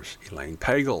scholars. Elaine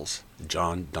Pagels,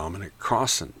 John Dominic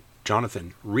Crossan,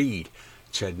 Jonathan Reed,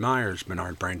 Ched Myers,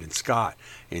 Bernard Brandon Scott,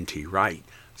 N.T. Wright,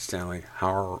 Stanley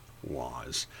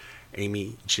Hauerwas,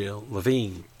 Amy Jill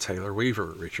Levine, Taylor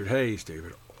Weaver, Richard Hayes,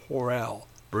 David Horrell,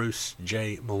 Bruce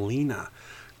J. Molina,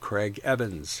 Craig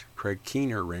Evans, Craig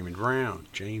Keener, Raymond Brown,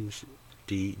 James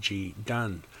D.G.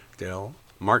 Dunn, Dale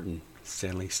Martin,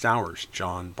 Stanley Stowers,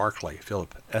 John Barclay,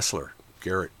 Philip Essler,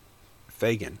 Garrett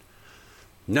Fagan.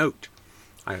 Note,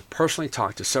 I have personally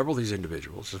talked to several of these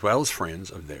individuals, as well as friends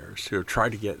of theirs, who have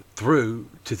tried to get through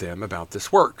to them about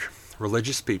this work.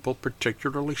 Religious people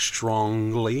particularly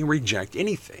strongly reject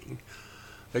anything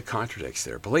that contradicts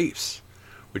their beliefs.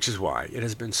 which is why it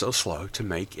has been so slow to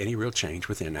make any real change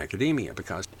within academia,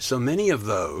 because so many of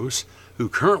those who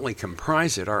currently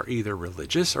comprise it are either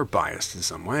religious or biased in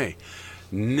some way.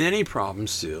 Many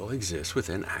problems still exist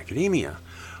within academia.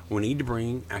 We need to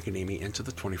bring academia into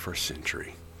the 21st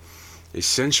century.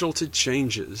 Essential to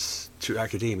changes to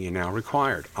academia now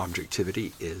required.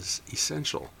 Objectivity is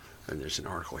essential. And there's an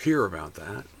article here about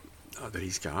that that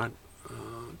he's got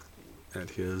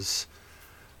at his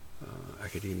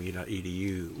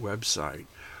academia.edu website.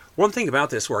 One thing about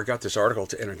this, where I got this article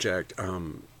to interject,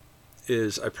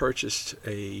 is I purchased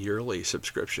a yearly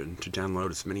subscription to download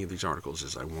as many of these articles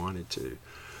as I wanted to.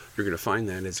 You're going to find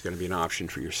that it's going to be an option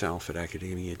for yourself at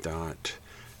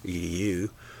academia.edu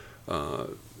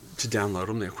to download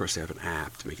them. Of course, they have an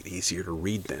app to make it easier to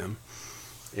read them.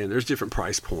 And there's different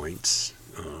price points.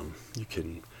 You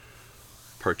can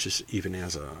purchase even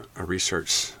as a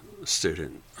research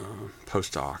student,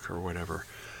 postdoc or whatever.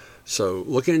 So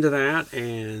look into that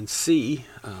and see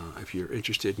if you're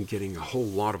interested in getting a whole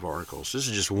lot of articles. This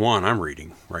is just one I'm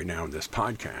reading right now in this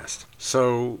podcast.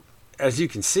 So as you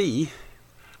can see,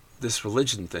 this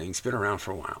religion thing's been around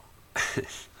for a while.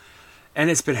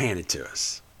 And it's been handed to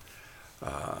us.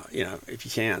 If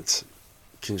you can't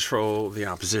control the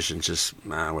opposition, just,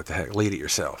 what the heck, lead it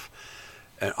yourself.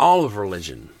 And all of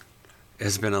religion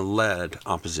has been a led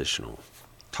oppositional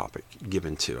topic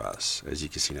given to us, as you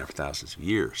can see now, for thousands of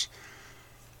years.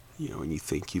 When you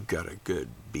think you've got a good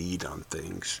bead on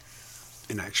things,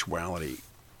 in actuality,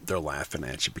 they're laughing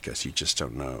at you because you just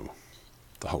don't know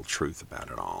the whole truth about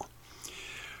it all.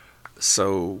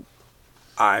 So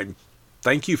I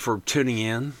thank you for tuning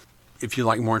in. If you'd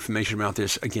like more information about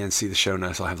this, again, see the show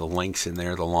notes. I'll have the links in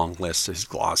there, the long list, his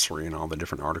glossary, and all the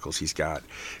different articles he's got.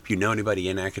 If you know anybody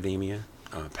in academia,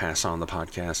 pass on the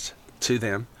podcast to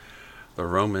them. The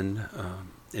Roman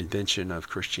Invention of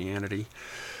Christianity,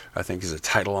 I think, is a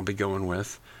title I'll be going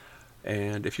with.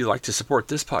 And if you'd like to support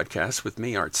this podcast with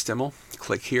me, Art Stimmel,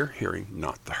 click here, Hearing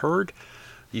Not the Herd.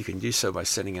 You can do so by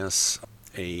sending us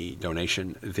a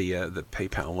donation via the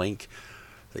PayPal link.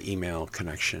 The email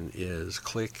connection is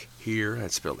click here,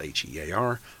 that's spelled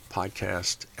HEAR,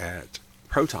 podcast at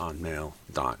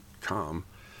protonmail.com.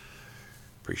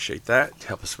 Appreciate that.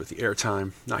 Help us with the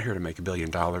airtime. Not here to make $1 billion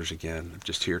again. I'm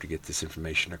just here to get this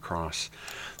information across.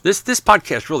 This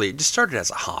podcast really, it just started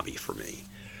as a hobby for me.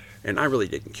 And I really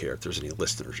didn't care if there's any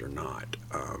listeners or not.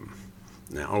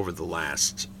 Now, over the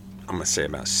last, I'm going to say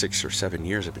about 6 or 7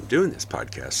 years I've been doing this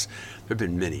podcast, there have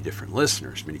been many different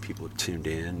listeners. Many people have tuned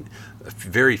in.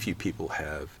 Very few people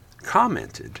have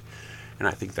commented. And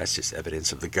I think that's just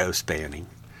evidence of the ghost banning.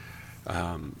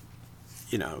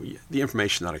 The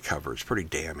information that I cover is pretty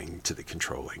damning to the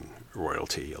controlling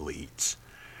royalty elites.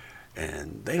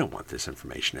 And they don't want this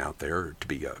information out there to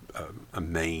be a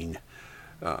main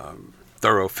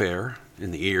thoroughfare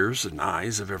in the ears and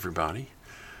eyes of everybody.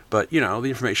 But, the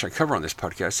information I cover on this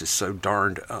podcast is so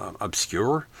darned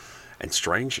obscure and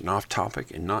strange and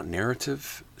off-topic and not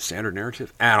standard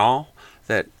narrative at all,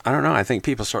 that, I don't know, I think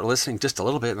people start listening just a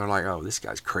little bit and they're like, oh, this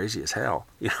guy's crazy as hell.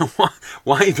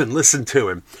 Why even listen to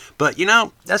him? But,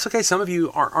 that's okay. Some of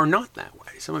you are not that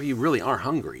way. Some of you really are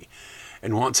hungry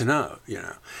and want to know,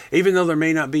 Even though there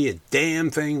may not be a damn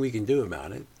thing we can do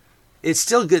about it, it's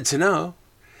still good to know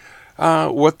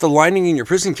what the lining in your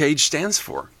prison cage stands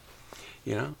for.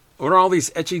 What are all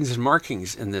these etchings and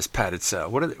markings in this padded cell?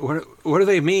 What do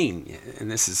they mean? And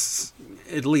this is,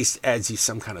 at least adds you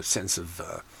some kind of sense of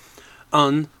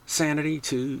unsanity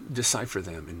to decipher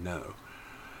them and know.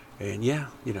 And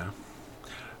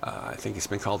I think it's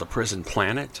been called a prison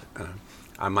planet.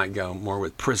 I might go more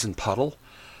with prison puddle,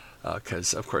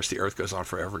 because of course the earth goes on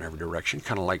forever in every direction,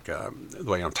 kind of like the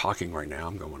way I'm talking right now.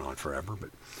 I'm going on forever. But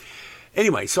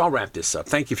anyway, so I'll wrap this up.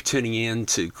 Thank you for tuning in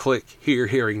to Click Here,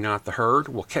 Hearing Not the Herd.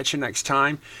 We'll catch you next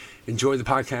time. Enjoy the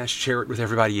podcast. Share it with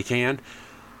everybody you can.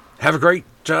 Have a great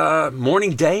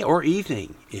morning, day, or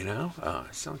evening. It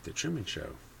sounds like the Truman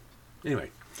Show. Anyway,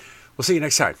 we'll see you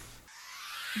next time.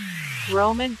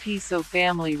 Roman Piso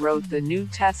family wrote the New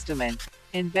Testament,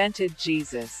 invented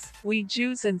Jesus. We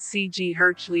Jews and C.G.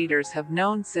 Hirsch leaders have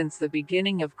known since the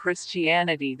beginning of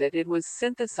Christianity that it was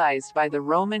synthesized by the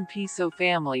Roman Piso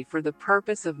family for the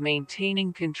purpose of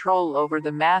maintaining control over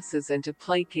the masses and to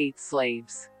placate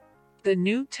slaves. The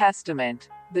New Testament,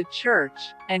 the Church,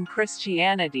 and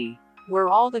Christianity were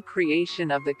all the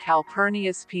creation of the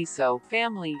Calpurnius Piso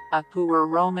family, who were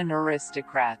Roman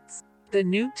aristocrats. The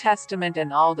New Testament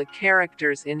and all the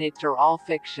characters in it are all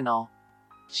fictional.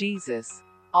 Jesus,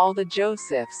 all the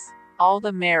Josephs, all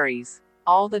the Marys,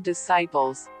 all the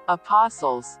disciples,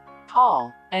 apostles,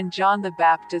 Paul, and John the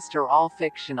Baptist are all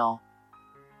fictional.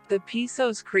 The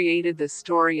Pisos created the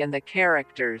story and the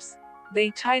characters. They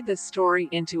tied the story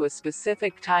into a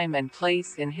specific time and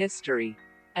place in history,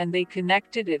 and they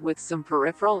connected it with some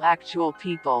peripheral actual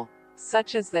people,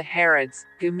 such as the Herods,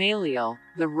 Gamaliel,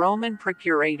 the Roman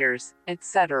procurators,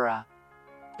 etc.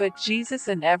 But Jesus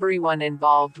and everyone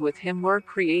involved with him were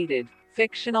created,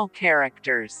 fictional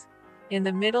characters. In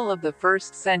the middle of the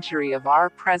 1st century of our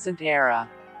present era,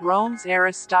 Rome's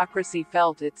aristocracy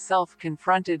felt itself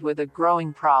confronted with a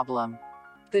growing problem.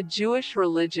 The Jewish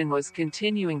religion was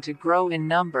continuing to grow in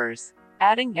numbers,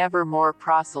 adding ever more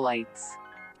proselytes.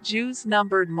 Jews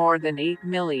numbered more than 8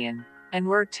 million, and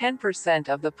were 10%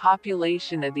 of the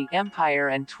population of the empire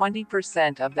and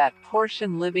 20% of that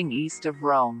portion living east of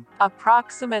Rome.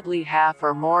 Approximately half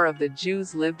or more of the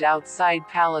Jews lived outside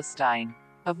Palestine,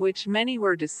 of which many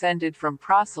were descended from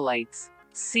proselytes.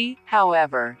 See,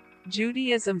 however,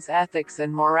 Judaism's ethics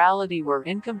and morality were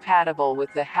incompatible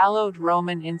with the hallowed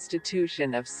Roman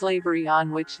institution of slavery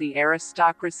on which the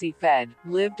aristocracy fed,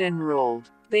 lived and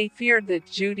ruled. They feared that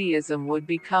Judaism would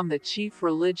become the chief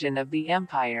religion of the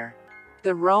empire.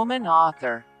 The Roman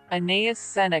author, Annaeus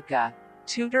Seneca,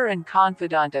 tutor and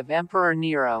confidant of Emperor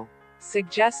Nero,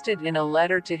 suggested in a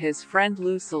letter to his friend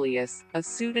Lucilius, a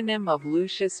pseudonym of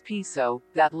Lucius Piso,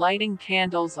 that lighting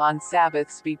candles on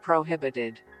Sabbaths be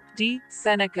prohibited.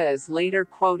 Seneca is later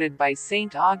quoted by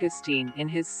St. Augustine in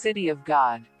his City of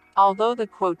God. Although the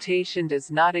quotation does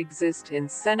not exist in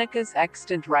Seneca's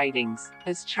extant writings,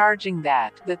 as charging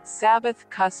that the Sabbath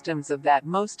customs of that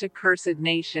most accursed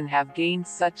nation have gained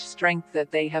such strength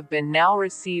that they have been now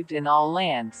received in all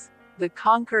lands, the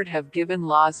conquered have given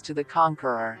laws to the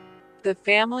conqueror. The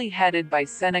family headed by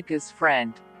Seneca's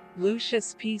friend,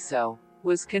 Lucius Piso,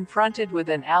 was confronted with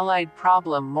an allied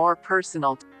problem more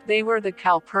personal. They were the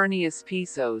Calpurnius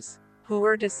Pisos, who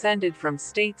were descended from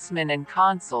statesmen and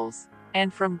consuls,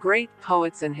 and from great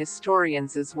poets and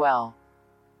historians as well.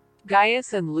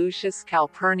 Gaius and Lucius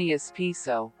Calpurnius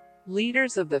Piso,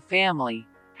 leaders of the family,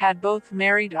 had both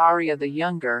married Arria the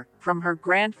Younger, from her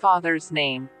grandfather's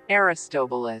name,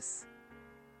 Aristobulus.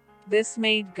 This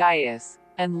made Gaius,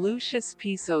 and Lucius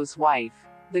Piso's wife,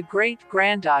 the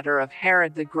great-granddaughter of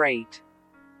Herod the Great.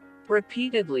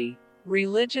 Repeatedly,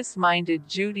 religious-minded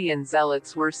Judean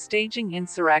zealots were staging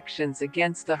insurrections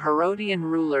against the Herodian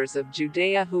rulers of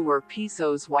Judea who were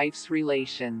Piso's wife's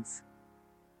relations.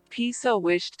 Piso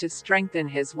wished to strengthen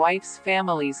his wife's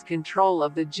family's control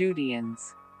of the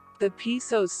Judeans. The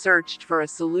Pisos searched for a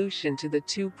solution to the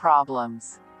two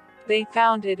problems. They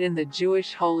found it in the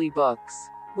Jewish holy books,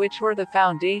 which were the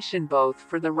foundation both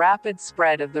for the rapid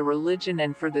spread of the religion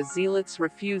and for the zealots'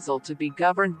 refusal to be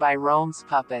governed by Rome's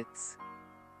puppets.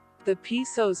 The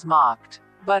Pisos mocked,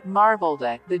 but marveled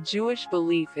at, the Jewish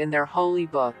belief in their holy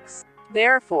books.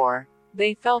 Therefore,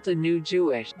 they felt a new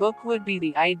Jewish book would be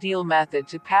the ideal method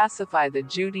to pacify the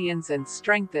Judeans and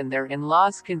strengthen their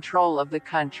in-laws' control of the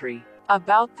country.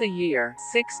 About the year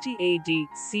 60 AD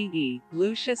CE,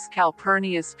 Lucius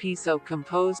Calpurnius Piso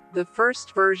composed the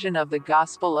first version of the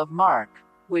Gospel of Mark,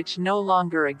 which no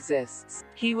longer exists.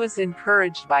 He was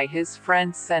encouraged by his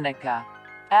friend Seneca,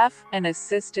 and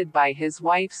assisted by his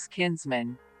wife's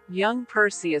kinsman, young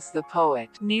Persius the poet.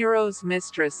 Nero's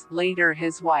mistress, later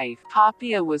his wife,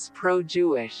 Poppaea, was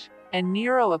pro-Jewish, and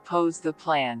Nero opposed the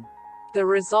plan. The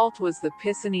result was the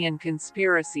Pisanian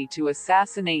conspiracy to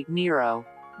assassinate Nero,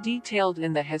 detailed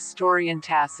in the historian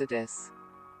Tacitus.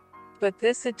 But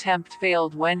this attempt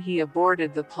failed when he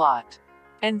aborted the plot.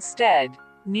 Instead,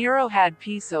 Nero had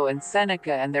Piso and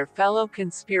Seneca and their fellow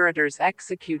conspirators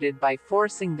executed by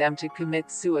forcing them to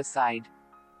commit suicide.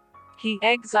 He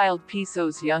exiled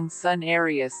Piso's young son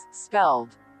Arius,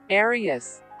 spelled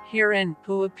Arius, herein,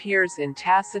 who appears in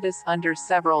Tacitus under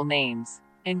several names,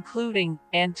 including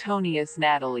Antonius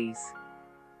Natalis.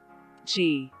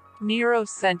 Nero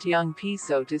sent young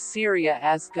Piso to Syria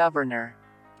as governor.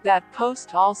 That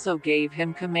post also gave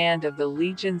him command of the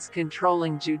legions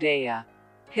controlling Judea.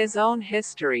 His own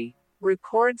history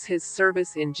records his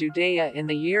service in Judea in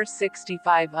the year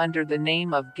 65 under the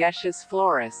name of Gestius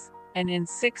Florus, and in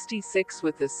 66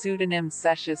 with the pseudonym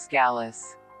Cestius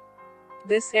Gallus.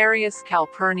 This Arius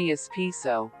Calpurnius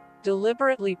Piso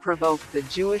deliberately provoked the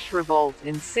Jewish revolt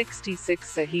in 66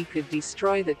 so he could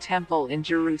destroy the temple in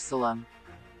Jerusalem.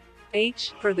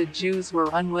 For the Jews were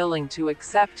unwilling to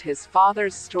accept his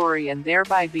father's story and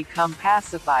thereby become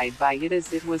pacified by it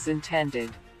as it was intended.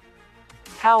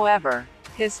 However,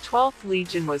 his 12th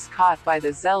legion was caught by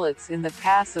the zealots in the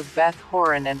pass of Beth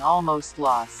Horon and almost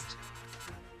lost.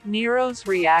 Nero's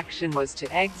reaction was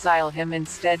to exile him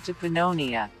instead to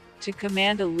Pannonia, to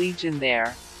command a legion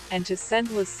there, and to send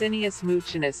Licinius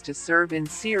Mucinus to serve in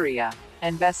Syria,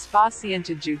 and Vespasian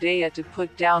to Judea to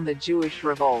put down the Jewish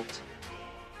revolt.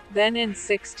 Then in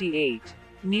 68,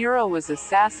 Nero was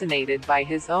assassinated by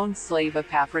his own slave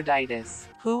Epaphroditus,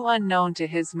 who unknown to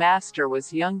his master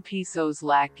was young Piso's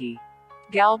lackey.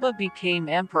 Galba became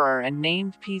emperor and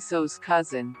named Piso's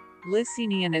cousin,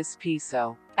 Licinianus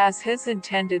Piso, as his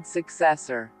intended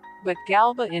successor, but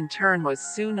Galba in turn was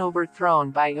soon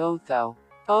overthrown by Otho.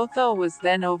 Otho was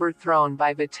then overthrown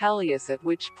by Vitellius, at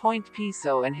which point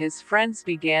Piso and his friends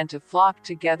began to flock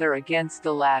together against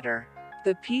the latter.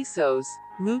 The Pisos,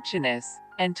 Mucinus,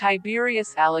 and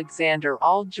Tiberius Alexander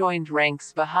all joined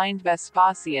ranks behind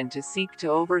Vespasian to seek to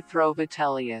overthrow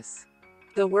Vitellius.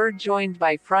 They were joined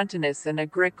by Frontinus and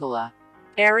Agricola.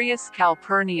 Arrius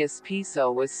Calpurnius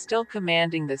Piso was still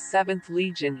commanding the 7th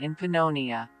Legion in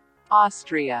Pannonia,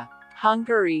 Austria,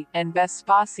 Hungary, and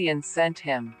Vespasian sent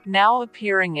him, now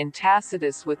appearing in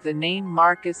Tacitus with the name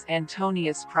Marcus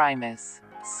Antonius Primus,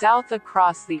 south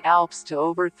across the Alps to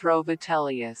overthrow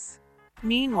Vitellius.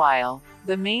 Meanwhile,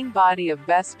 the main body of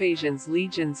Vespasian's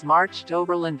legions marched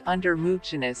overland under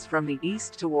Mucinus from the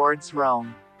east towards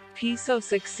Rome. Piso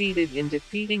succeeded in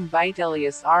defeating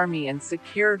Vitellius' army and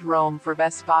secured Rome for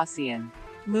Vespasian.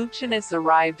 Mucinus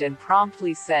arrived and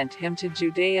promptly sent him to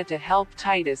Judea to help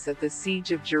Titus at the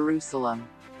siege of Jerusalem.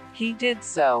 He did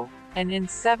so, and in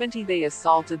 70 they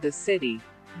assaulted the city,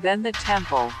 then the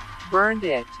temple, burned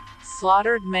it,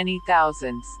 slaughtered many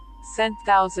thousands, sent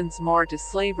thousands more to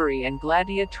slavery and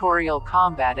gladiatorial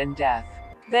combat and death.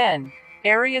 Then,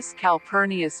 Arrius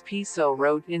Calpurnius Piso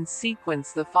wrote in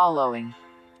sequence the following: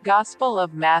 Gospel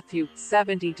of Matthew,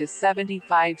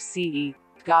 70-75 CE,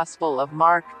 Gospel of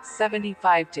Mark,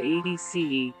 75-80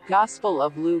 CE, Gospel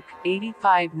of Luke,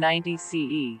 85-90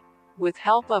 CE. With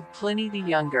help of Pliny the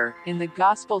Younger, in the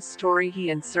Gospel story he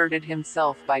inserted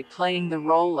himself by playing the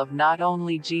role of not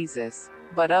only Jesus,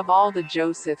 but of all the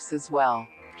Josephs as well.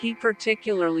 He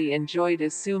particularly enjoyed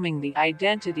assuming the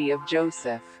identity of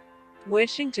Joseph.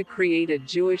 Wishing to create a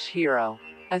Jewish hero,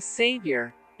 a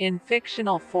savior, in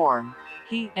fictional form,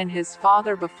 he, and his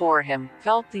father before him,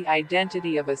 felt the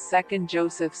identity of a second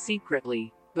Joseph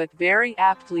secretly, but very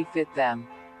aptly fit them.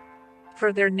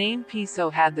 For their name Piso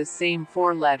had the same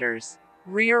 4 letters,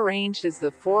 rearranged as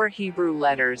the 4 Hebrew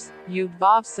letters, Yud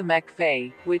Vav Samek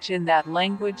Fe, which in that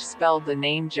language spelled the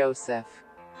name Joseph.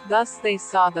 Thus they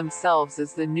saw themselves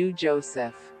as the new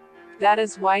Joseph. That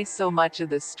is why so much of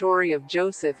the story of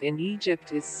Joseph in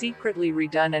Egypt is secretly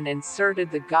redone and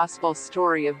inserted the gospel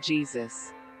story of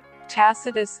Jesus.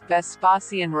 Tacitus,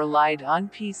 Vespasian relied on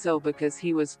Piso because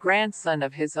he was grandson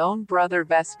of his own brother.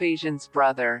 Vespasian's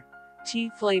brother, T.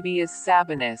 Flavius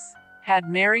Sabinus, had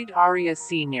married Arria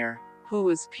Sr., who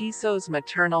was Piso's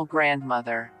maternal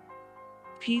grandmother.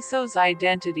 Piso's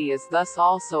identity is thus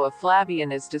also a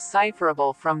Flavian, is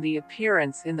decipherable from the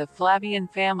appearance in the Flavian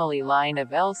family line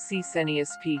of L.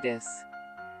 Caecilius Paetus.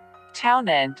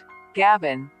 Townend,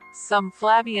 Gavin, Some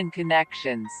Flavian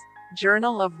Connections,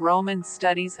 Journal of Roman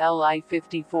Studies Li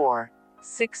 54,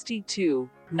 62,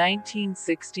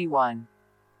 1961.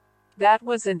 That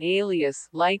was an alias,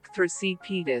 like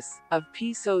Thrasea of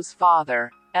Piso's father,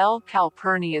 L.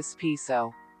 Calpurnius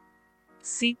Piso.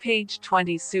 See page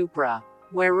 20 supra,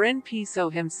 wherein Piso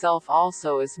himself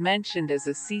also is mentioned as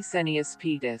a Caecilius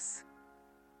Paetus.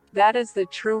 That is the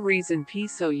true reason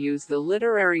Piso used the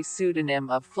literary pseudonym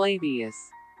of Flavius.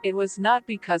 It was not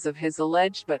because of his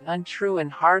alleged but untrue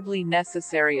and hardly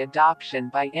necessary adoption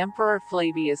by Emperor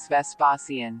Flavius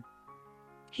Vespasian.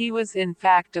 He was in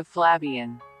fact a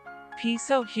Flavian.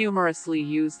 Piso humorously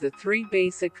used the 3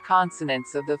 basic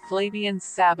consonants of the Flavian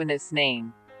Sabinus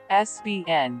name,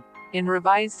 SBN, in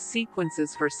revised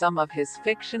sequences for some of his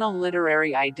fictional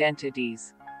literary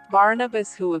identities.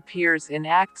 Barnabas, who appears in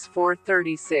Acts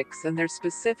 4:36 and there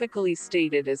specifically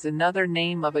stated as another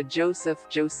name of a Joseph,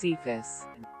 Josephus.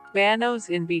 Banos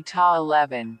in Vita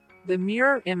 11, the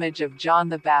mirror image of John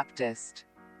the Baptist.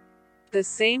 The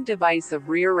same device of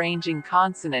rearranging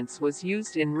consonants was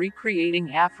used in recreating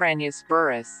Afranius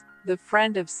Burrus, the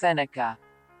friend of Seneca.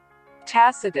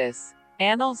 Tacitus,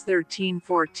 Annals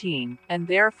 13:14, and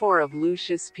therefore of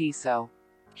Lucius Piso.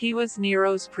 He was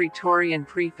Nero's praetorian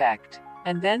prefect,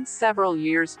 and then several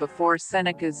years before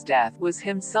Seneca's death was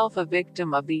himself a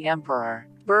victim of the emperor.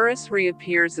 Burrus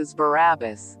reappears as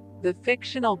Barabbas, the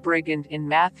fictional brigand in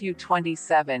Matthew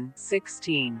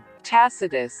 27:16.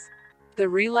 Tacitus. The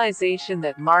realization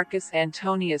that Marcus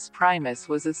Antonius Primus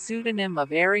was a pseudonym of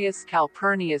Arrius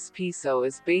Calpurnius Piso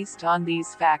is based on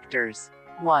these factors.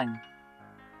 1.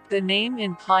 The name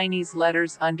in Pliny's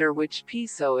letters under which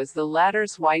Piso is the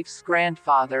latter's wife's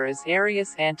grandfather is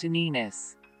Arrius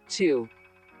Antoninus. 2.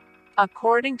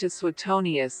 According to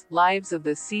Suetonius, Lives of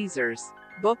the Caesars,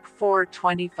 Book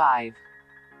 425.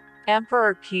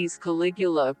 Emperor Caius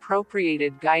Caligula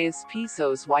appropriated Gaius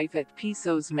Piso's wife at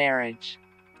Piso's marriage.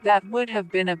 That would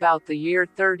have been about the year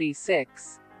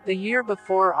 36, the year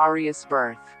before Arius'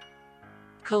 birth.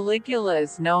 Caligula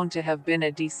is known to have been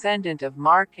a descendant of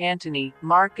Mark Antony,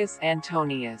 Marcus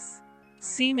Antonius.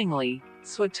 Seemingly,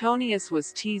 Suetonius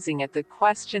was teasing at the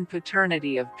questioned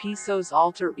paternity of Piso's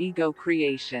alter ego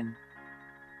creation.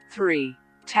 3.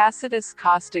 Tacitus'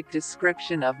 caustic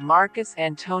description of Marcus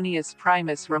Antonius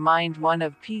Primus remind one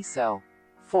of Piso.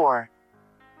 4.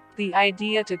 The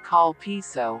idea to call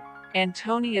Piso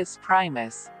Antonius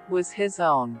Primus was his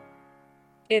own.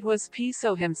 It was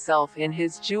Piso himself in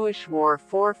his Jewish War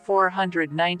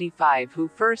 495 who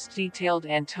first detailed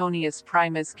Antonius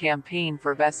Primus' campaign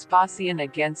for Vespasian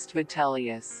against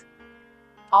Vitellius.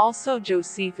 Also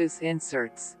Josephus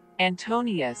inserts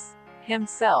Antonius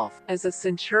himself as a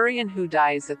centurion who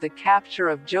dies at the capture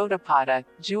of Jotapata,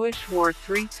 Jewish War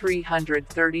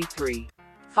 333.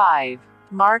 5.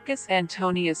 Marcus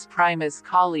Antonius Primus'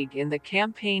 colleague in the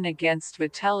campaign against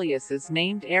Vitellius is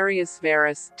named Arrius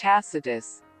Verus,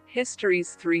 Tacitus,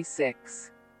 Histories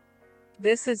 3:6.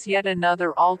 This is yet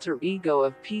another alter ego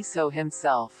of Piso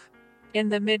himself. In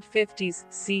the mid-50s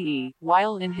CE,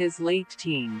 while in his late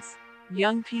teens,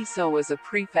 young Piso was a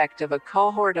prefect of a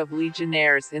cohort of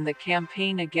legionnaires in the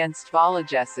campaign against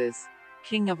Vologeses,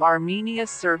 king of Armenia,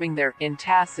 serving there in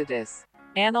Tacitus,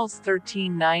 Annals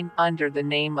 13:9, under the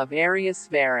name of Arrius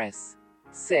Verus.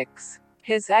 6.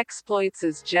 His exploits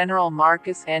as General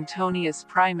Marcus Antonius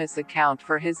Primus account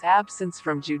for his absence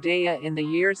from Judea in the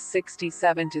years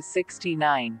 67 to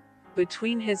 69,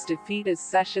 between his defeat as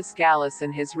Cestius Gallus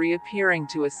and his reappearing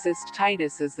to assist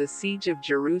Titus as the siege of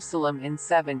Jerusalem in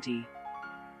 70.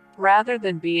 Rather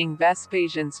than being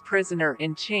Vespasian's prisoner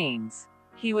in chains,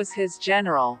 he was his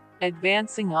general,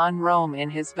 advancing on Rome in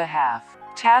his behalf.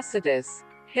 Tacitus,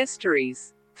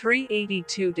 Histories,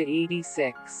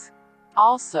 382-86.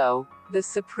 Also, the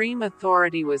supreme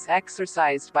authority was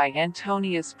exercised by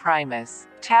Antonius Primus.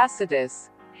 Tacitus,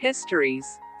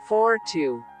 Histories,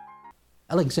 4:2.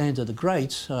 Alexander the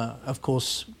Great, of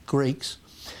course Greeks,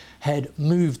 had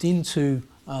moved into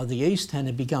the East and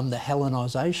had become the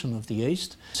Hellenization of the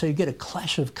East. So you get a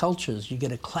clash of cultures, you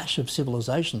get a clash of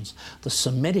civilizations. The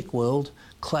Semitic world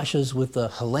clashes with the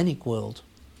Hellenic world.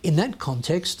 In that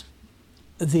context,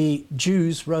 the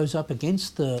Jews rose up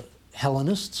against the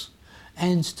Hellenists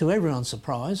and, to everyone's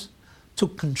surprise,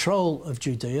 took control of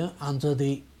Judea under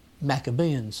the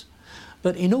Maccabeans.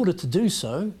 But in order to do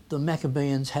so, the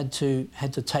Maccabeans had to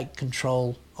take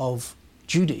control of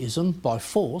Judaism by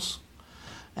force,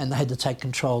 and they had to take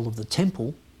control of the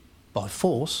temple by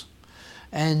force,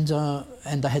 and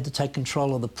they had to take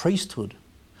control of the priesthood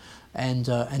and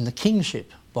the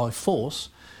kingship by force.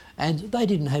 And they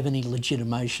didn't have any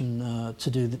legitimation to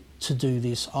do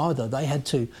this either. They had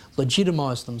to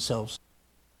legitimise themselves.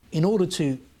 In order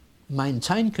to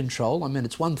maintain control, I mean,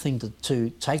 it's one thing to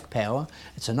take power,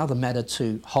 it's another matter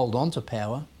to hold on to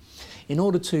power. In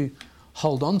order to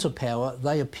hold on to power,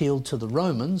 they appealed to the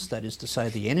Romans, that is to say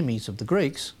the enemies of the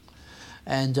Greeks,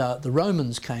 and the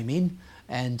Romans came in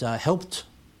and helped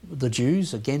the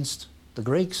Jews against the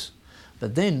Greeks.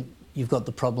 But then you've got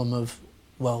the problem of,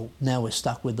 well, now we're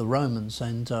stuck with the Romans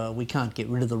and we can't get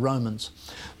rid of the Romans.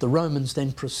 The Romans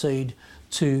then proceed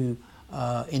to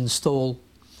install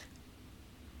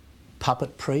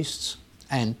puppet priests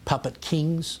and puppet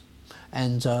kings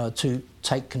and to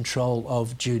take control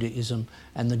of Judaism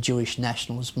and the Jewish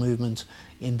nationalist movement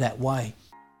in that way.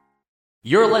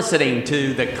 You're listening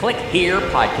to the Click Here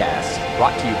podcast,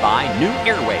 brought to you by New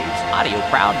Airwaves Audio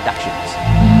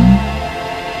Productions.